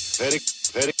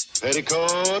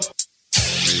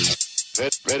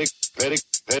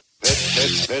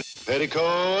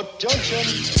 Petticoat Junction.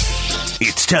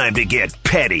 It's time to get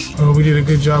petty. Oh, we did a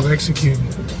good job executing.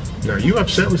 Are you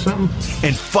upset with something?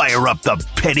 And fire up the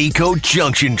Petticoat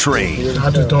Junction train. I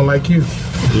just don't like you.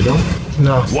 You don't?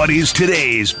 No. What is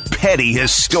today's petty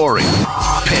historic?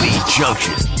 Petty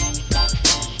Junction.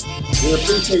 We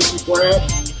appreciate you, Brad.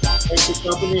 Thanks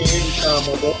for coming in anytime,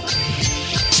 my boy.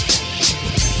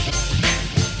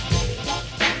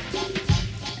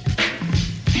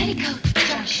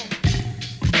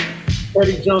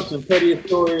 Petty Junction, Petty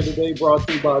Historian today brought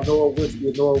to you by Nora Whiskey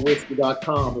at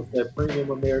NoraWhiskey.com. It's that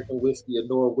premium American whiskey at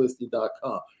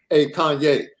NoraWhiskey.com. Hey,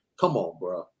 Kanye, come on,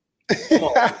 bro. Come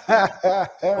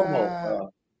on, bro.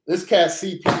 This cat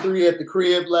CP3 at the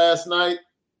crib last night.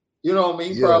 You know what I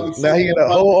mean? Now he had a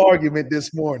whole argument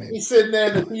this morning. He's sitting there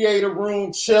in the theater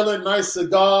room, chilling, nice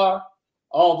cigar.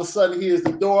 All of a sudden, he hears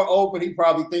the door open. He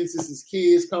probably thinks it's his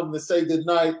kids coming to say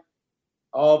goodnight.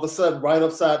 All of a sudden, right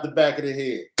upside the back of the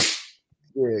head.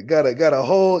 Yeah, got a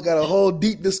whole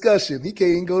deep discussion. He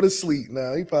can't even go to sleep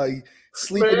now. He probably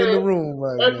sleeping in the room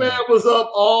right now. That man was up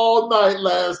all night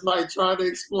last night trying to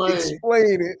explain it.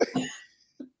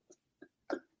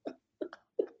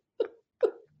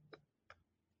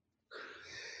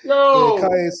 Yo, yeah,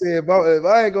 Kanye said, if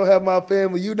I ain't gonna have my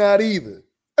family, you not either.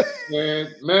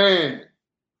 man.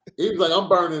 He was like, I'm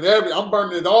burning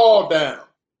it all down.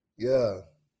 Yeah.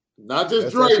 Not just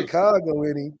That's Drake. that Chicago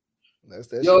in him. That's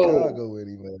that Chicago in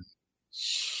him, man.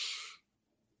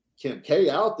 Kim K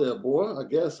out there, boy, I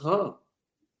guess, huh?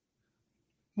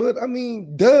 But I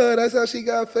mean, that's how she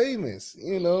got famous.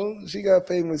 You know, she got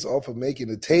famous off of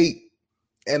making a tape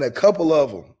and a couple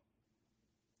of them.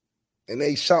 And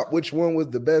they shot which one was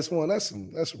the best one. That's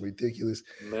some ridiculous.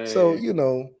 Man. So, you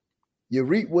know, you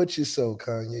reap what you sow,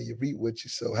 Kanye. You reap what you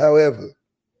sow. However,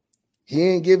 he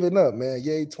ain't giving up, man.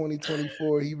 Yay,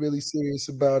 2024. He really serious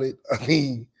about it. I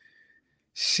mean,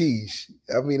 sheesh.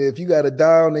 I mean, if you got to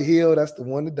die on the hill, that's the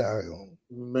one to die on.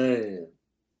 Man,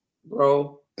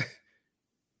 bro.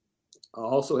 I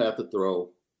also have to throw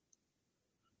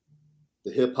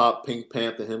the hip-hop Pink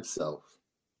Panther himself,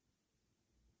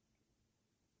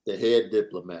 the head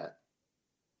diplomat,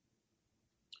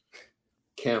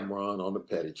 Cameron on the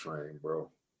petty train, bro.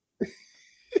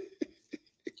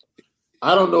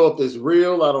 I don't know if it's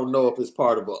real. I don't know if it's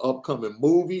part of an upcoming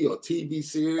movie or TV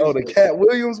series. Oh, the Cat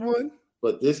Williams one?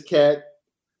 But this cat,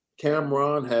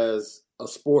 Cameron, has a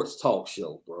sports talk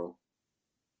show, bro.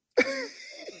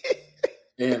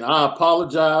 And I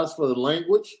apologize for the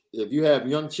language. If you have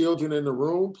young children in the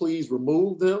room, please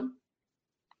remove them.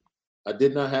 I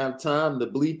did not have time to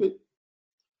bleep it.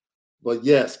 But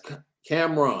yes,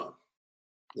 Cameron,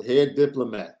 the head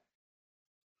diplomat,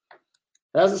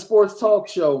 has a sports talk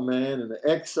show, man, and the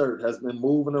excerpt has been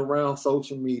moving around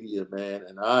social media, man,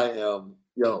 and I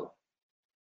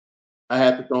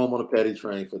had to throw him on a petty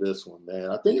train for this one,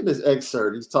 man. I think in this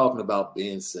excerpt, he's talking about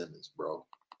Ben Simmons, bro.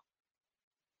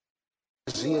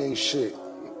 He ain't shit.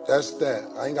 That's that.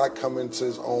 I ain't got to come into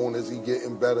his own. Is he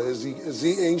getting better? Is he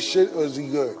ain't shit or is he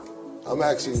good? I'm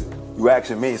asking you. You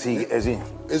asking me, is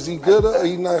he good or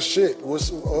he not shit?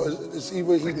 It's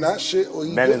either he not shit or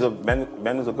he good.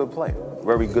 Ben is a good player.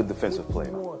 Very good defensive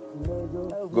player.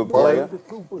 Good player.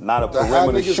 Not a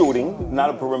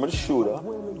perimeter shooter,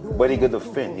 but he could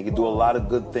defend. He could do a lot of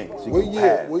good things.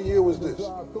 What year was this?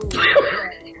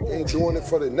 He ain't doing it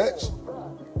for the Nets.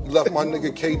 He left my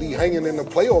nigga KD hanging in the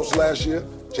playoffs last year.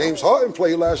 James Harden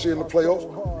played last year in the playoffs.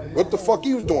 What the fuck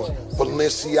he was doing?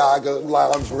 Balenciaga,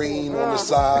 lingerie on the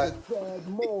side.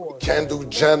 Kendall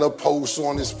Jenner posts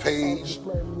on his page.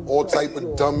 All type of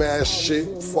dumbass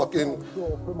shit. Fucking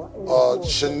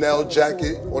Chanel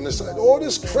jacket on the side. All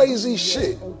this crazy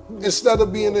shit instead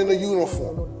of being in a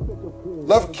uniform.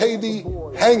 Left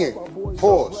KD hanging,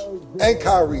 pause, and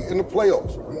Kyrie in the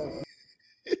playoffs.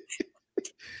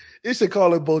 They should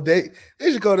call it bodega.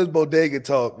 They should call this bodega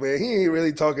talk, man. He ain't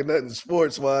really talking nothing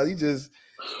sports-wise. He just,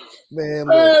 man,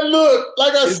 look,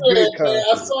 like I said, man,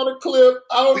 I saw the clip.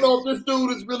 I don't know if this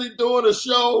dude is really doing a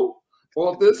show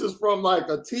or if this is from like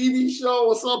a TV show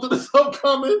or something that's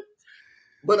upcoming.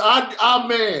 But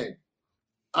I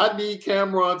need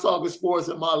Cameron talking sports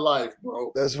in my life,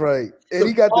 bro. That's right. And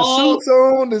he got the suits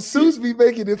on. The suits be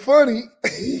making it funny.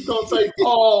 He's going to say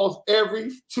pause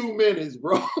every 2 minutes,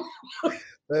 bro.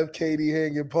 Left KD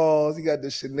hanging paws. He got the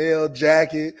Chanel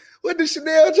jacket. What the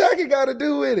Chanel jacket got to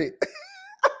do with it?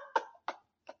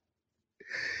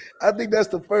 I think that's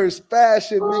the first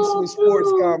fashion mixed with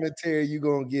sports commentary you're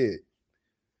going to get.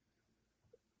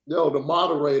 Yo, the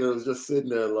moderator is just sitting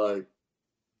there like,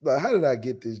 how did I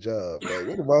get this job? Like,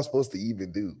 what am I supposed to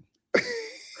even do?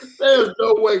 There's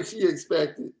no way she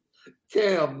expected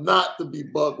Cam not to be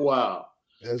buck wild.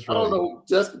 That's right. I don't know,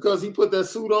 just because he put that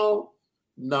suit on,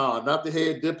 nah, not the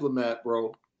head diplomat,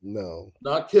 bro. No.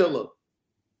 Not killer.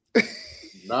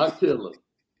 Not killer.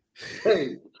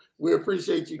 Hey, we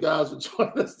appreciate you guys for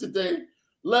joining us today.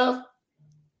 Left,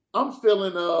 I'm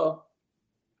feeling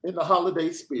in the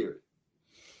holiday spirit.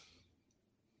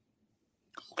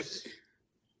 Okay.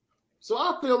 So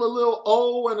I feel a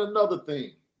little and another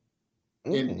thing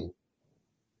in me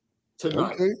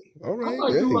tonight. Okay, all right. I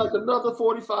might do like another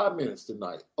 45 minutes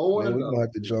tonight. Man, we're going to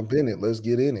have to jump in it. Let's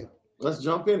get in it. Let's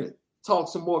jump in it. Talk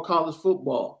some more college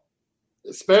football,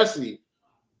 especially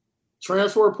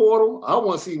transfer portal. I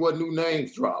want to see what new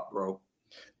names drop, bro.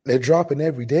 They're dropping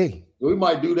every day. We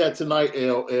might do that tonight,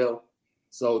 LL.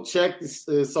 So check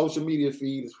the social media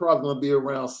feed. It's probably going to be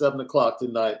around 7 o'clock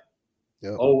tonight.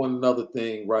 Yep. And another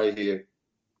thing right here.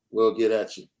 We'll get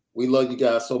at you. We love you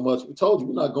guys so much. We told you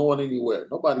we're not going anywhere.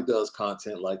 Nobody does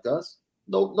content like us.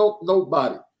 No,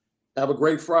 nobody. Have a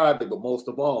great Friday, but most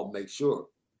of all, make sure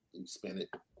you spend it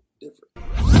different.